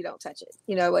that you don't touch it.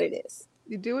 You know what it is.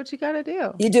 You do what you gotta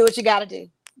do. You do what you gotta do.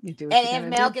 You do. And if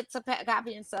Mel gets a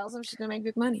copy and sells them, she's gonna make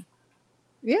big money.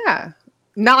 Yeah.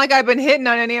 Not like I've been hitting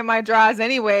on any of my draws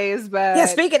anyways, but yeah,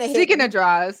 speaking of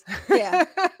draws. Yeah.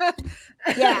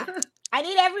 Yeah. I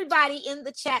need everybody in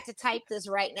the chat to type this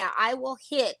right now. I will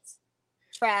hit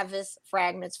Travis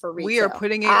Fragments for retail. We are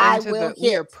putting it into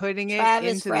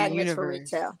the universe. For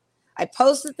retail. I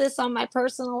posted this on my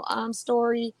personal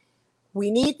story. We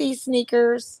need these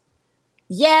sneakers.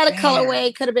 Yeah, the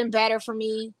colorway could have been better for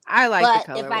me. I like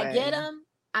the colorway. But if I get them,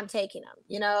 I'm taking them.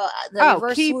 You know, the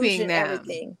reverse swoosh and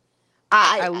everything.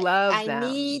 I love them. I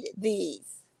need these.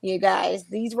 You guys,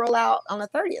 these roll out on the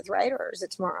 30th, right? Or is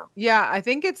it tomorrow? Yeah, I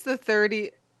think it's the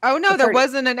 30th. Oh, no, there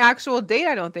wasn't an actual date,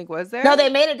 I don't think, was there? No, they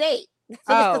made a date.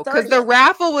 Oh, because the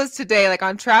raffle was today, like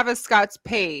on Travis Scott's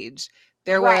page.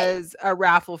 There was a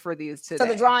raffle for these today. So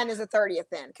the drawing is the 30th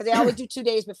then, because they always do 2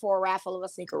 days before a raffle of a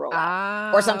sneaker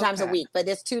rollout, or sometimes a week. But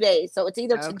it's 2 days, so it's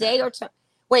either today or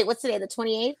wait. What's today? The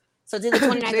 28th. So it's either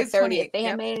 29th or 30th. They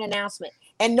have made an announcement,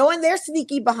 and knowing their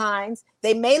sneaky behinds,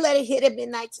 they may let it hit at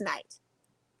midnight tonight.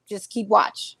 Just keep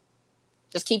watch.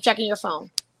 Just keep checking your phone.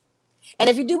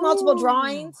 And if you do multiple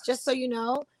drawings, just so you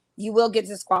know, you will get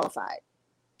disqualified.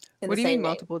 What do you mean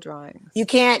multiple drawings? You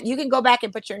can go back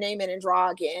and put your name in and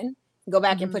draw again. Go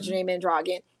back and put your name in and draw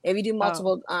again. If you do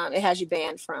multiple, it has you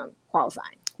banned from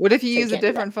qualifying. What if you use a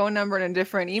different phone number and a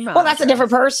different email? Well, that's a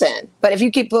different person. But if you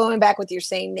keep going back with your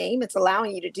same name, it's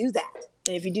allowing you to do that.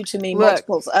 And if you do too many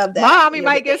multiples of that, Mom,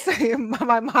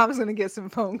 my mom's going to get some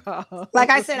phone calls.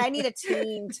 Like I said, I need a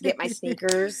team to get my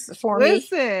sneakers for me.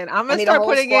 Listen, I'm going to start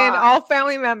putting in all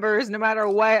family members, no matter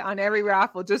what, on every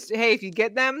raffle. Just, hey, if you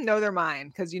get them, know they're mine,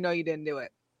 because you know you didn't do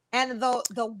it. And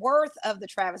the worth of the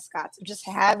Travis Scotts of just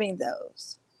having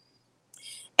those.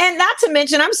 And not to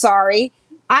mention, I'm sorry,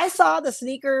 I saw the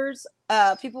sneakers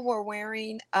people were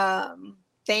wearing.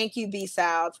 Thank you,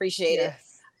 B-Sal. Appreciate it.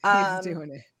 He's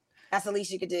doing it. That's the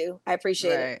least you could do. I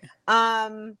appreciate it.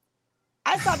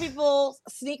 I saw people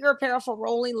sneaker apparel for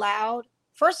Rolling Loud.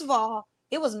 First of all,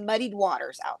 it was muddied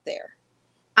waters out there.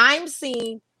 I'm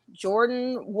seeing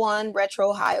Jordan 1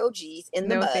 retro high OGs in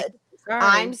the mud.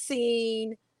 I'm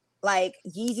seeing like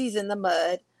Yeezys in the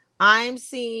mud. I'm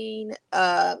seeing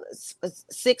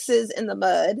sixes in the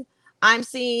mud. I'm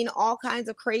seeing all kinds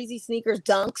of crazy sneakers,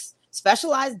 dunks,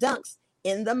 specialized dunks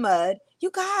in the mud. You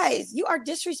guys, you are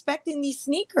disrespecting these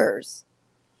sneakers.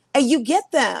 And you get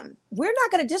them. We're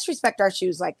not going to disrespect our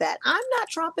shoes like that. I'm not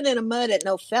tromping in the mud at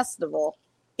no festival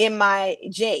in my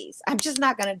J's. I'm just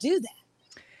not going to do that.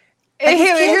 Hey,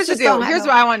 here's the deal. Here's what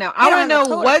I want to know. I want to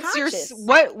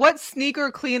know what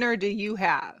sneaker cleaner do you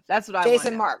have? That's what I want.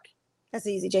 Jason Mark. That's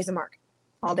easy. Jason Mark.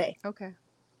 All day. Okay.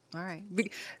 All right. They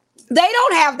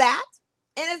don't have that.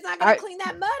 And it's not going to clean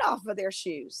that mud off of their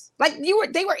shoes. Like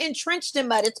they were entrenched in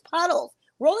mud. It's puddles.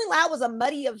 Rolling Loud was a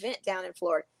muddy event down in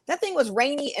Florida. That thing was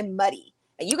rainy and muddy.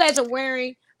 And you guys are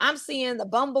wearing, I'm seeing the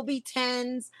Bumblebee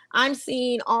 10s. I'm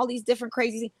seeing all these different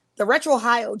crazy things. The retro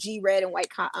high OG red and white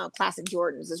classic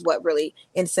Jordans is what really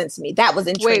incensed me. That was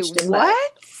entrenched in mud.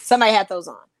 What? Somebody had those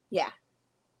on. Yeah.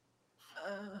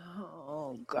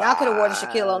 Oh, God. Y'all could have worn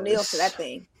Shaquille O'Neal to that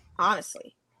thing,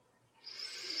 honestly.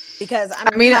 Because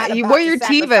wear your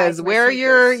Tevas, wear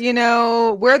your,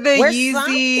 wear the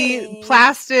Yeezy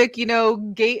plastic,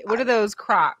 gate. What are those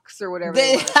Crocs or whatever?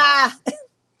 I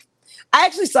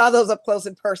actually saw those up close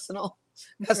and personal.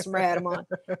 Customer had them on.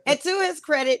 And to his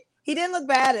credit, he didn't look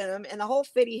bad in them. And the whole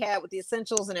fit he had with the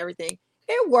essentials and everything,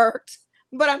 it worked.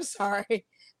 But I'm sorry.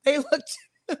 They looked,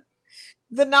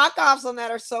 the knockoffs on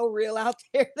that are so real out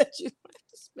there that you don't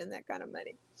have to spend that kind of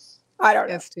money. I don't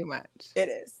know. It's too much. It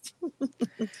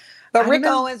is. But Rick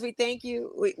Owens, we thank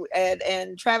you.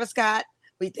 And Travis Scott,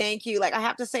 we thank you. Like, I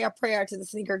have to say a prayer to the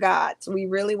sneaker gods. We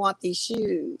really want these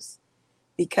shoes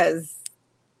because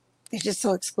they're just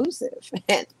so exclusive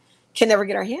and can never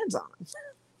get our hands on them.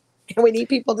 And we need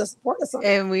people to support us on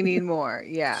and we need more.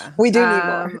 Yeah. We do need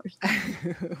more.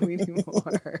 We need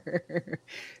more.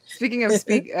 Speaking of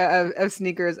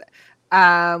sneakers,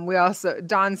 we also,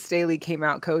 Dawn Staley came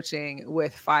out coaching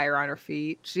with fire on her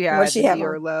feet. She had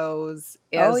Dior lows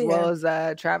as well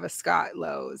as Travis Scott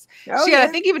lows. She had,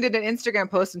 I think, even did an Instagram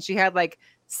post, and she had like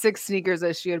 6 sneakers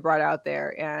that she had brought out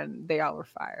there, and they all were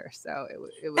fire. So it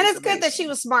was and it's amazing. Good that she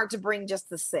was smart to bring just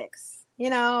the 6. You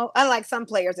know, unlike some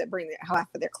players that bring half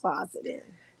of their closet in.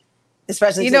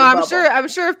 Especially, you know, I'm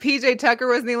sure if PJ Tucker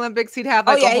was in the Olympics, he'd have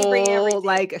like a whole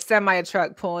like semi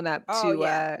truck pulling up to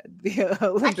the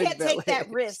Olympic I can't take that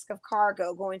risk of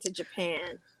cargo going to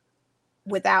Japan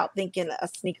without thinking a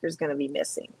sneaker is going to be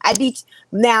missing.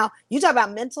 Now you talk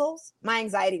about mentals, my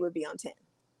anxiety would be on 10.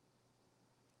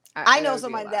 I know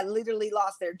somebody that literally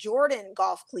lost their Jordan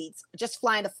golf cleats just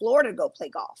flying to Florida to go play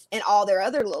golf, and all their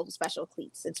other little special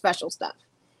cleats and special stuff.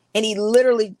 And he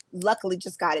luckily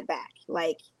just got it back.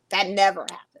 Like, that never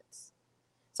happens.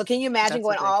 So can you imagine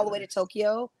going all the way to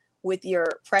Tokyo with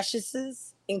your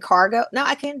preciouses in cargo? No,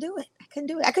 I can't do it. I couldn't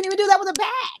even do that with a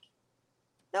bag.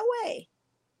 No way.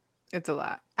 It's a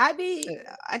lot. I'd be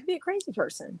a crazy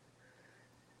person.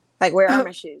 Like, where are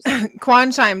my shoes?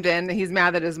 Quan chimed in. He's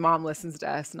mad that his mom listens to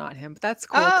us, not him. But that's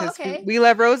cool because we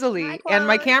love Rosalie. Hi, and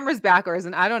my camera's backwards.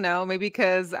 And I don't know, maybe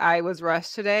because I was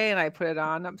rushed today and I put it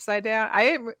on upside down.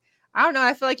 I don't know.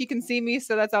 I feel like you can see me,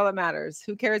 so that's all that matters.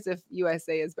 Who cares if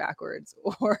USA is backwards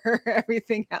or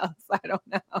everything else? I don't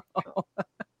know.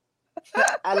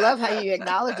 I love how you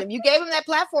acknowledge him. You gave him that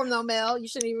platform, though, Mel. You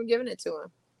shouldn't even given it to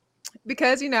him.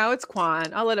 Because, it's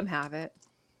Quan. I'll let him have it.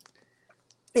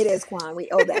 It is Quan. We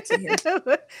owe that to him.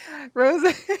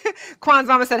 Quan's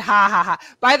mama said, ha, ha, ha.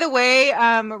 By the way,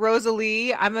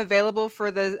 Rosalie, I'm available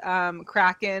for the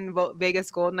Kraken Vegas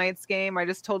Golden Knights game. I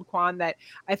just told Quan that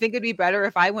I think it'd be better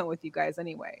if I went with you guys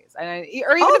anyways. Or even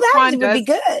if Quan would be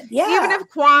good. Yeah. Even if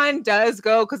Quan does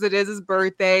go, because it is his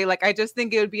birthday, like, I just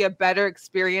think it would be a better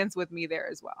experience with me there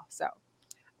as well. So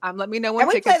let me know when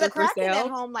tickets are for sale. We play the Kraken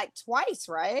at home like twice,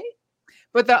 right?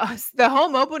 But the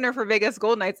home opener for Vegas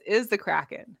Golden Knights is the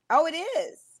Kraken. Oh, it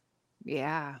is?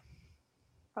 Yeah.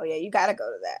 Oh, yeah. You got to go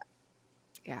to that.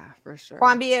 Yeah, for sure.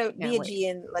 Quan, be a G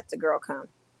and let the girl come.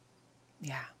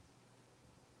 Yeah.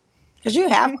 Because you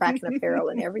have Kraken apparel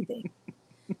and everything.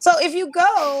 So if you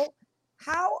go,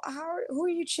 who are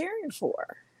you cheering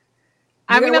for?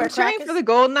 I'm cheering for the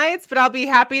Golden Knights, but I'll be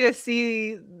happy to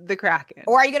see the Kraken.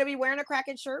 Or are you going to be wearing a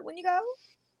Kraken shirt when you go?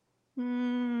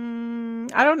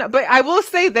 I don't know, but I will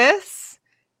say this: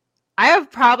 I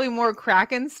have probably more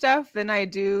Kraken stuff than I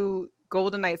do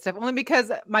Golden Knights stuff, only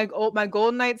because my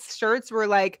Golden Knights shirts were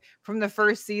like from the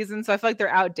first season, so I feel like they're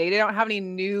outdated. I don't have any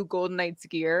new Golden Knights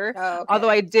gear. Oh, okay. Although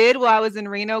I did, while I was in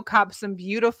Reno, cop some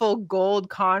beautiful gold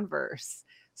Converse,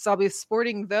 so I'll be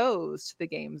sporting those to the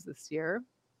games this year.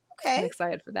 Okay, I'm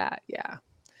excited for that. Yeah.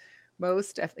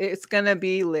 It's gonna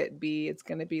be lit, B. It's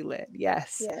gonna be lit.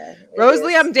 Yes. Yeah,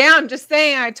 Rosalie, I'm down. Just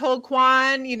saying. I told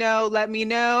Quan, let me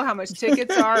know how much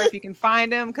tickets are if you can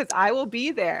find them, because I will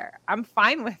be there. I'm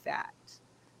fine with that.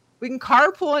 We can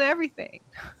carpool and everything.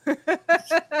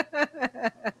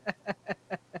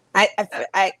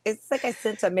 It's like I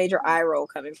sense a major eye roll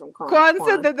coming from Quan. Quan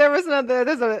said that there's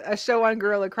a show on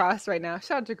Gorilla Cross right now.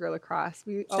 Shout out to Gorilla Cross.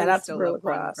 Shout out to Gorilla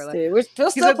Cross, dude. We're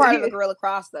still part of the Gorilla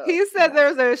Cross, though. He said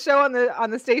there's a show on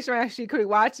the station where she could be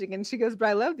watching, and she goes, "But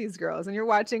I love these girls, and you're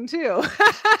watching too."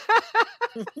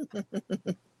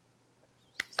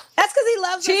 That's because he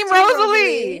loves Team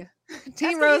Rosalie.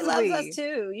 Team Rosalie loves us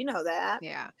too. You know that.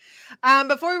 Yeah.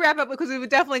 Before we wrap up, because we've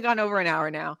definitely gone over an hour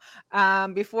now.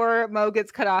 Before Mo gets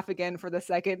cut off again for the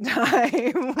second time.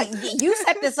 You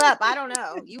set this up. I don't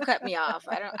know. You cut me off.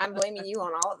 I'm blaming you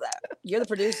on all of that. You're the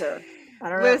producer. I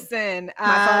don't know. Listen,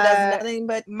 my phone does nothing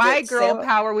but my girl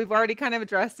power. We've already kind of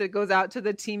addressed it. Goes out to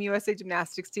the Team USA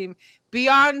gymnastics team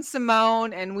beyond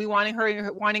Simone, and we wanting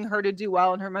her to do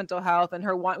well in her mental health, and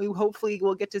we hopefully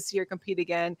will get to see her compete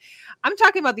again. I'm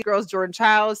talking about the girls, Jordan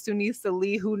Childs, Sunisa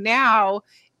Lee, who now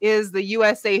is the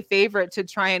USA favorite to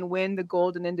try and win the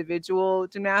gold in individual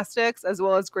gymnastics, as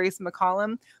well as Grace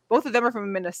McCollum. Both of them are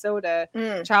from Minnesota.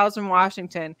 Childs from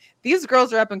Washington. These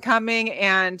girls are up and coming,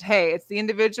 and hey, it's the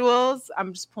individuals.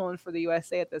 I'm just pulling for the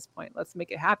USA at this point. Let's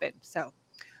make it happen. So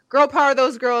girl power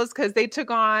those girls, because they took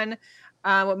on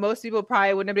what most people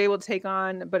probably wouldn't be able to take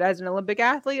on. But as an Olympic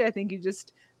athlete, I think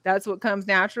that's what comes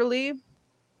naturally.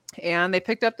 And they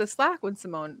picked up the slack when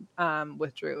Simone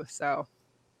withdrew. So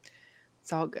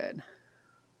it's all good.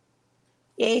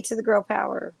 Yay to the girl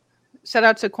power. Shout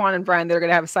out to Quan and Brian. They're going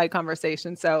to have a side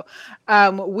conversation. So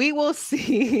we will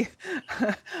see.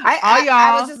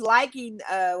 I was just liking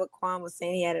what Quan was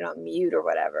saying. He had it on mute or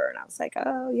whatever. And I was like,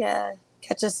 oh, yeah,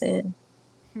 catch us in.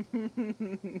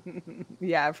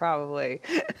 Yeah, probably.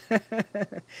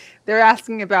 They're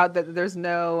asking about that there's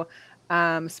no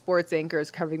sports anchors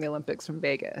covering the Olympics from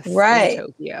Vegas. Right. In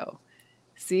Tokyo.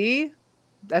 See?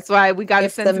 That's why we got to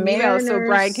send some emails so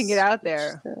Brian can get out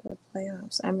there. The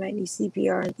playoffs. I might need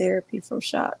CPR and therapy from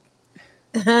shock.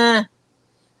 Well,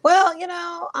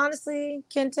 honestly,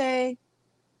 Kente,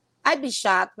 I'd be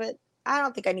shocked, but I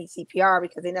don't think I need CPR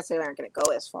because they necessarily aren't going to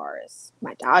go as far as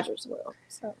my Dodgers will.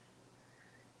 So.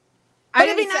 But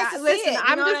it'd be nice to see it.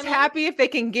 I'm just happy if they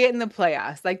can get in the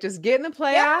playoffs. Like, just get in the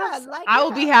playoffs. I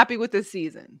will be happy with the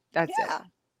season. That's it.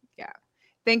 Yeah.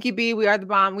 Thank you, B. We are the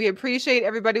bomb. We appreciate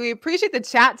everybody. We appreciate the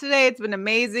chat today. It's been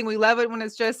amazing. We love it when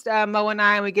it's just Mo and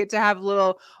I, and we get to have a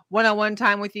little one-on-one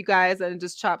time with you guys and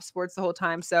just chop sports the whole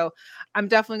time. So I'm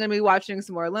definitely going to be watching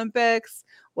some more Olympics.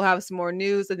 We'll have some more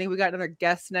news. I think we got another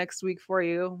guest next week for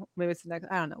you. Maybe it's the next.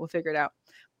 I don't know. We'll figure it out.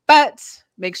 But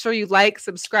make sure you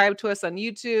subscribe to us on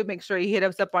YouTube. Make sure you hit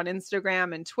us up on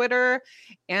Instagram and Twitter,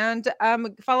 and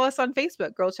follow us on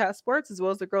Facebook, Girl Chat Sports, as well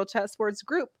as the Girl Chat Sports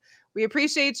group. We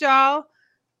appreciate y'all.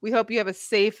 We hope you have a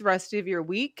safe rest of your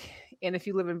week. And if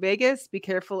you live in Vegas, be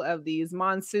careful of these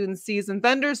monsoon season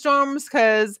thunderstorms,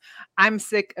 because I'm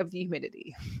sick of the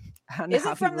humidity. Is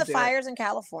it from the fires in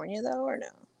California though, or no?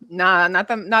 Nah,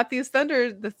 not these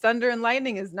thunder. The thunder and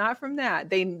lightning is not from that.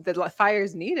 The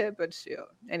fires need it, but shoot.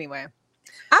 Anyway,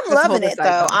 I'm loving it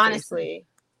though. Honestly,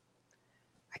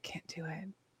 I can't do it.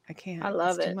 I can't. I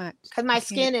love it too much because my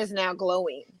skin is now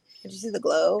glowing. Did you see the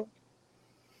glow?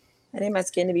 I need my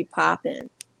skin to be popping.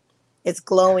 It's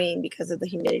glowing because of the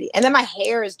humidity, and then my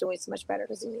hair is doing so much better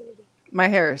because of humidity. My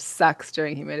hair sucks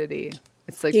during humidity.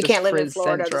 It's like you can't live in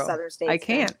Florida or the southern states. I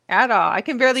can't at all. I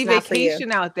can barely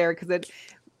vacation out there because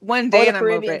one day and I'm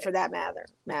over Caribbean for that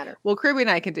matter. Well, Caribbean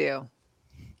I can do.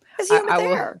 It's humid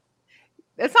there.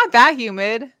 It's not that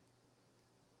humid.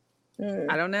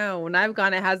 I don't know. When I've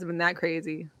gone, it hasn't been that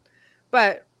crazy.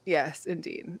 But yes,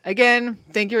 indeed. Again,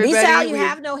 thank you, everybody. Michelle, you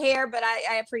have no hair, but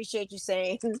I appreciate you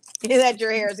saying that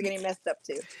your hair is getting messed up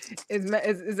too.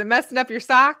 Is it messing up your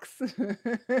socks?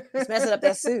 It's messing up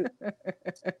that suit.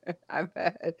 I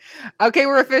bet. Okay,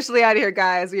 we're officially out of here,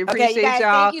 guys. We appreciate you guys,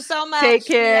 y'all. Thank you so much. Take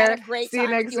care. We had a great See you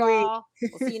next week. We'll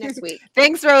see you next week.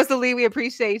 Thanks, Rosalie. We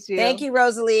appreciate you. Thank you,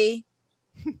 Rosalie.